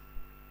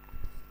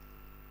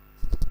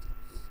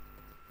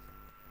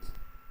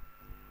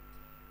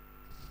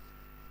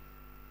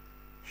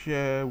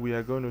 Here we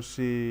are going to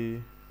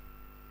see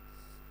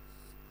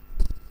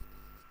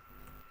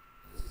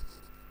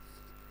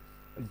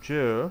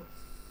j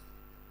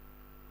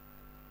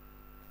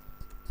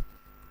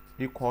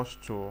equals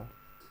to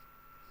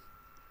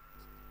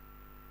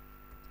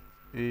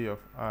a of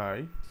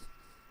I.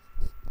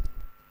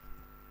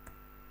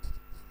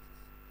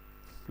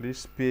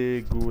 Please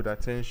pay good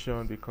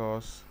attention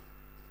because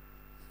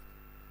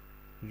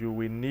you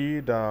will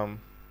need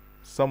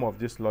some of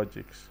these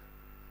logics.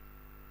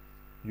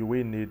 You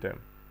will need them.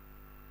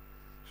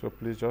 So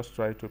please just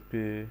try to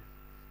pay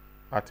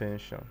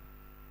attention.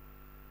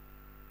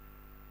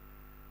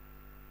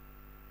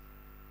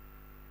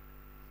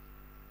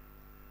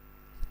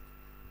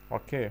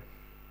 Okay.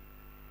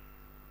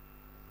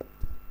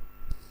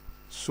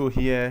 So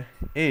here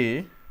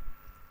A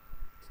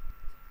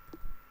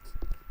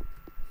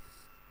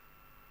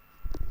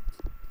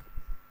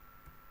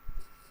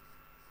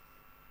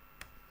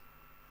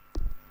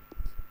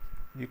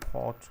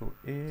equal to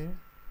A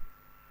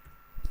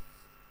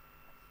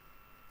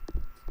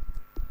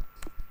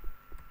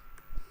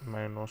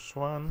minus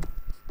 1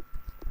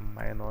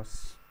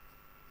 minus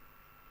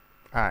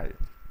I.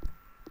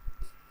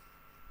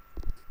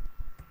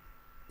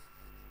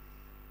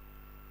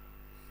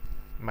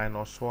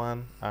 Minus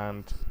 1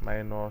 and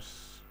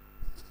minus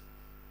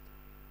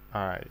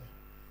I.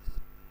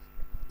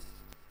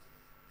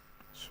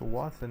 So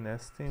what's the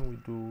next thing we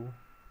do?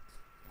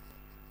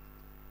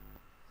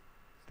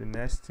 The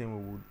next thing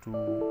we will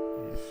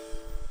do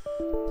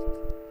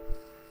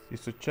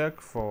is to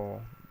check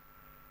for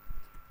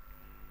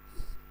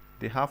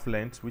the half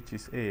length, which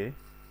is A,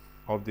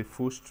 of the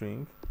full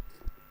string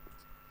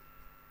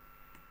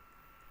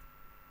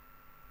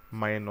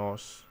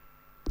minus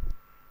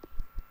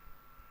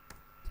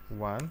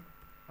 1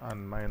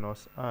 and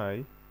minus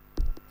I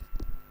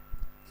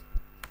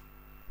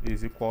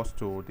is equals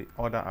to the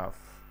other half,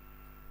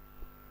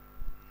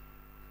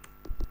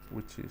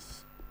 which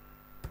is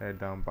held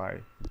down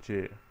by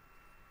j.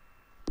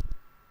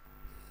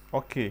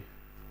 Okay,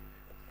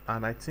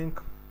 and I think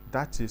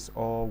that is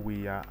all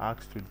we are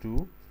asked to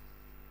do,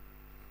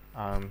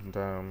 and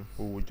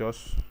we will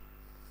just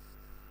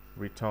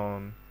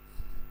return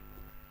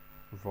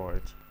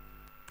void.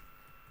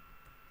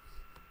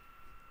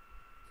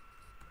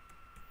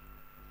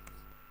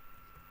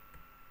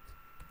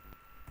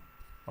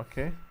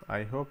 Okay,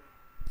 I hope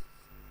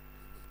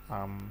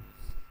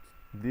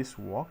this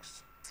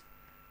works.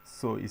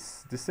 So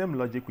it's the same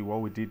logic with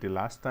what we did the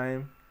last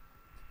time,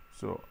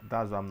 so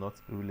that's why I'm not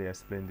really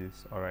explaining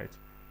this. All right,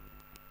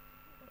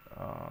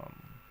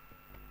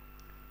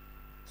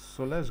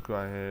 so let's go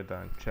ahead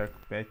and check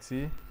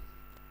Betty.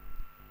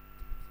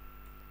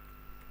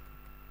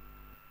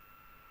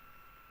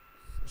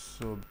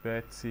 So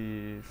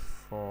Betty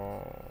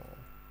for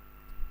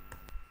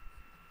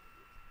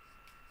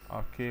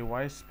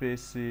white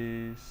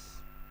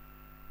spaces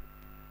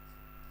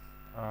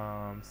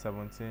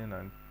 17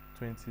 and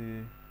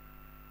 20.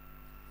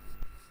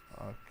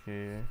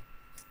 Okay,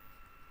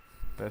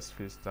 let's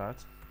fix that.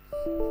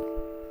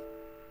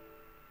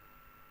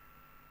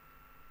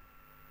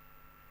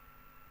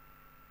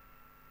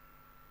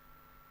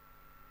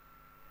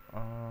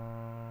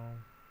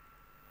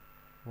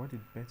 What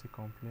did Betty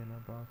complain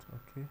about?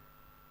 Okay,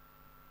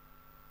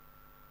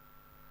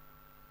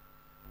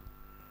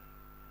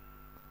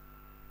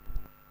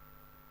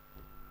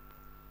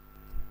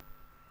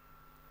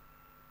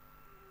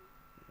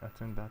 I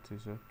think that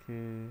is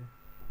okay.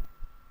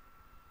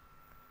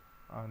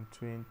 And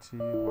 20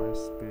 white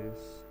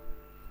space.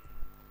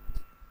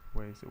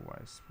 Where is the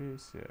white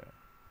space? Yeah.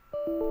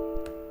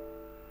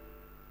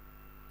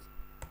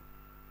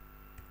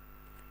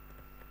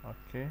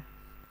 Okay.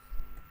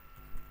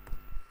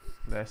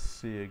 Let's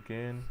see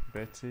again.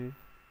 Betty.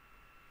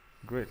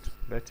 Great.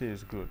 Betty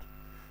is good.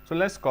 So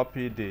let's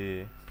copy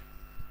the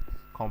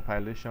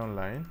compilation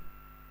line.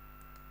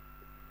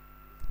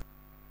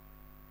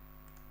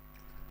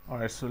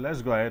 Alright, so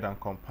let's go ahead and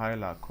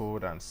compile our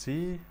code and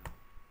see.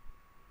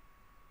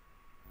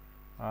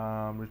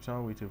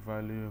 Return with a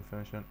value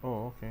function.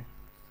 Oh, okay.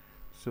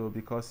 So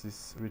because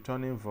it's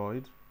returning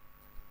void,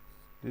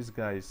 this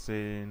guy is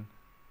saying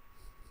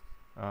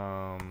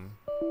no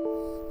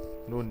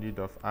need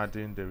of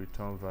adding the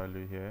return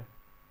value here.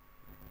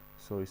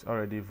 So it's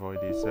already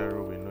void, is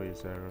 0, we know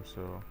it's 0,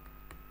 so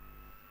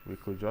we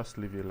could just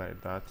leave it like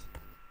that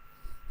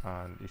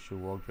and it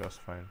should work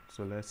just fine.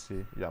 So let's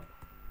see. Yep.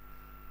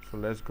 So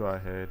let's go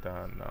ahead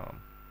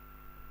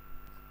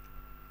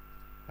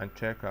and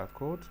check our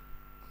code.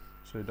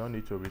 So you don't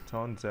need to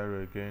return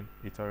 0 again,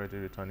 it's already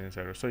returning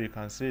 0. So you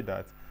can see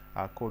that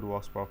our code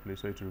works properly.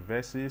 So it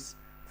reverses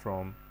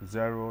from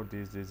 0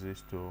 this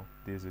to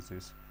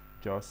this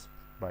just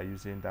by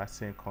using that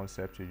same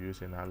concept you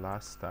used in our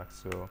last stack.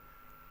 So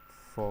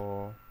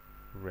for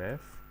ref.c,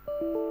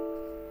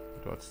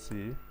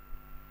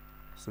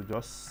 so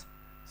just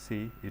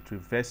see it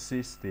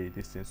reverses the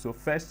distance. So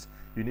first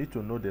you need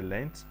to know the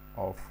length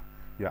of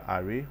your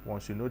array.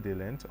 Once you know the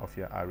length of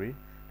your array,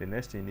 the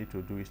next thing you need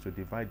to do is to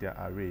divide the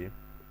array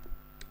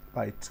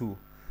by 2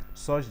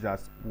 such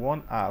that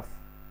 1/2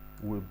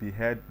 will be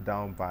held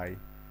down by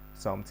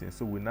something.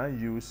 So we now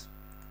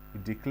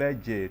declare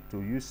j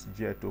to use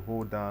j to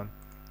hold down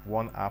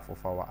 1/2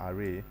 of our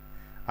array,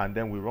 and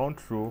then we run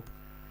through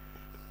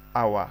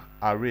our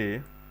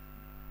array.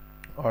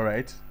 All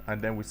right,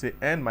 and then we say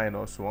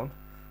n-1.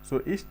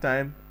 So each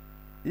time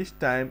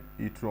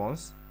it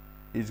runs,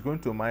 it's going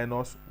to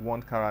minus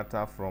 1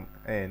 character from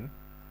n.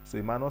 So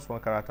it minus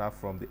 1 character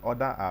from the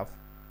other half.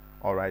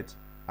 All right,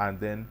 and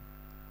then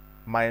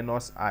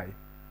minus I.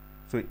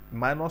 So it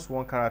minus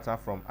 1 character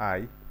from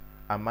I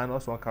and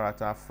minus 1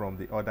 character from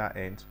the other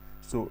end.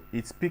 So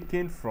it's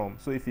picking from,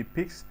 so if it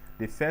picks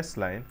the first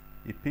line,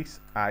 it picks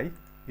I,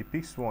 it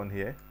picks 1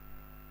 here,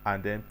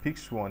 and then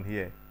picks 1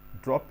 here,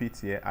 drop it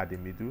here at the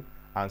middle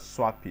and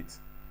swap it.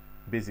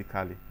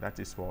 Basically, that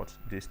is what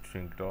this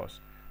string does,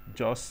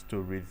 just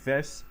to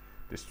reverse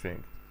the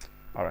string.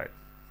 All right,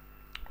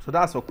 so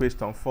that's for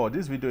question 4.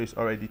 This video is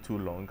already too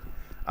long.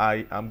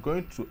 I am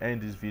going to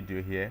end this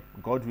video here.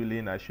 God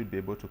willing, I should be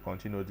able to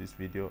continue this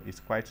video. It's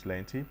quite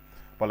lengthy,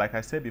 but like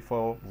I said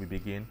before we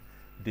begin,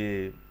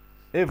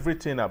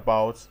 everything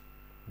about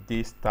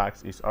these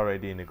tags is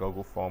already in a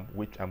Google form,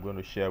 which I'm going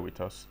to share with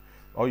us.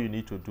 All you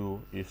need to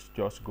do is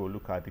just go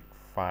look at the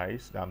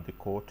files, the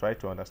code, try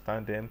to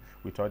understand them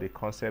with all the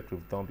concepts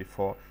we've done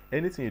before.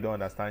 Anything you don't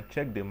understand,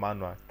 check the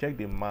manual, check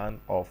the man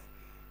of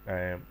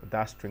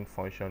that string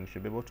function. You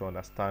should be able to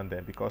understand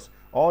them, because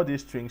all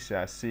these strings you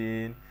are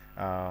seeing,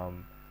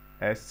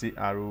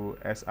 SCRO,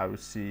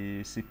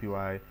 SRC,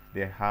 CPY,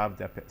 they have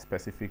their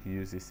specific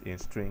uses in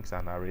strings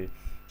and array.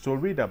 So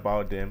read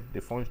about them,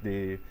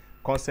 the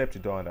concept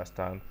you don't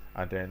understand,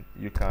 and then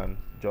you can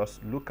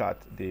just look at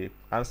the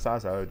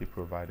answers already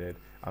provided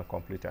and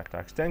complete your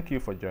task. Thank you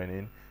for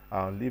joining.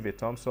 Leave a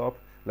thumbs up,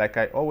 like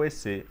I always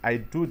say, I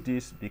do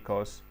this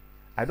because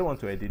I don't want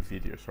to edit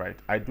videos, right?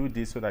 I do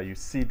this so that you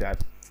see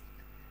that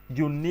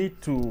you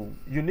need to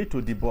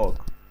debug.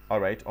 All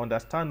right,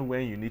 understand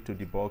when you need to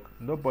debug.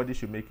 Nobody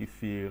should make you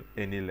feel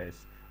any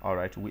less. All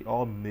right, we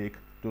all make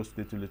those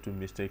little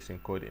mistakes in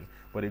coding,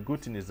 but the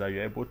good thing is that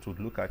you're able to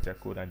look at your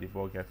code and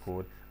debug your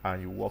code,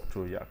 and you walk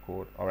through your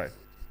code. All right,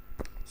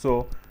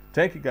 so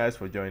thank you guys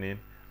for joining,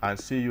 and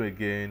see you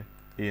again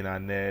in our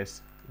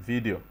next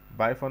video.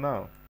 Bye for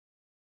now.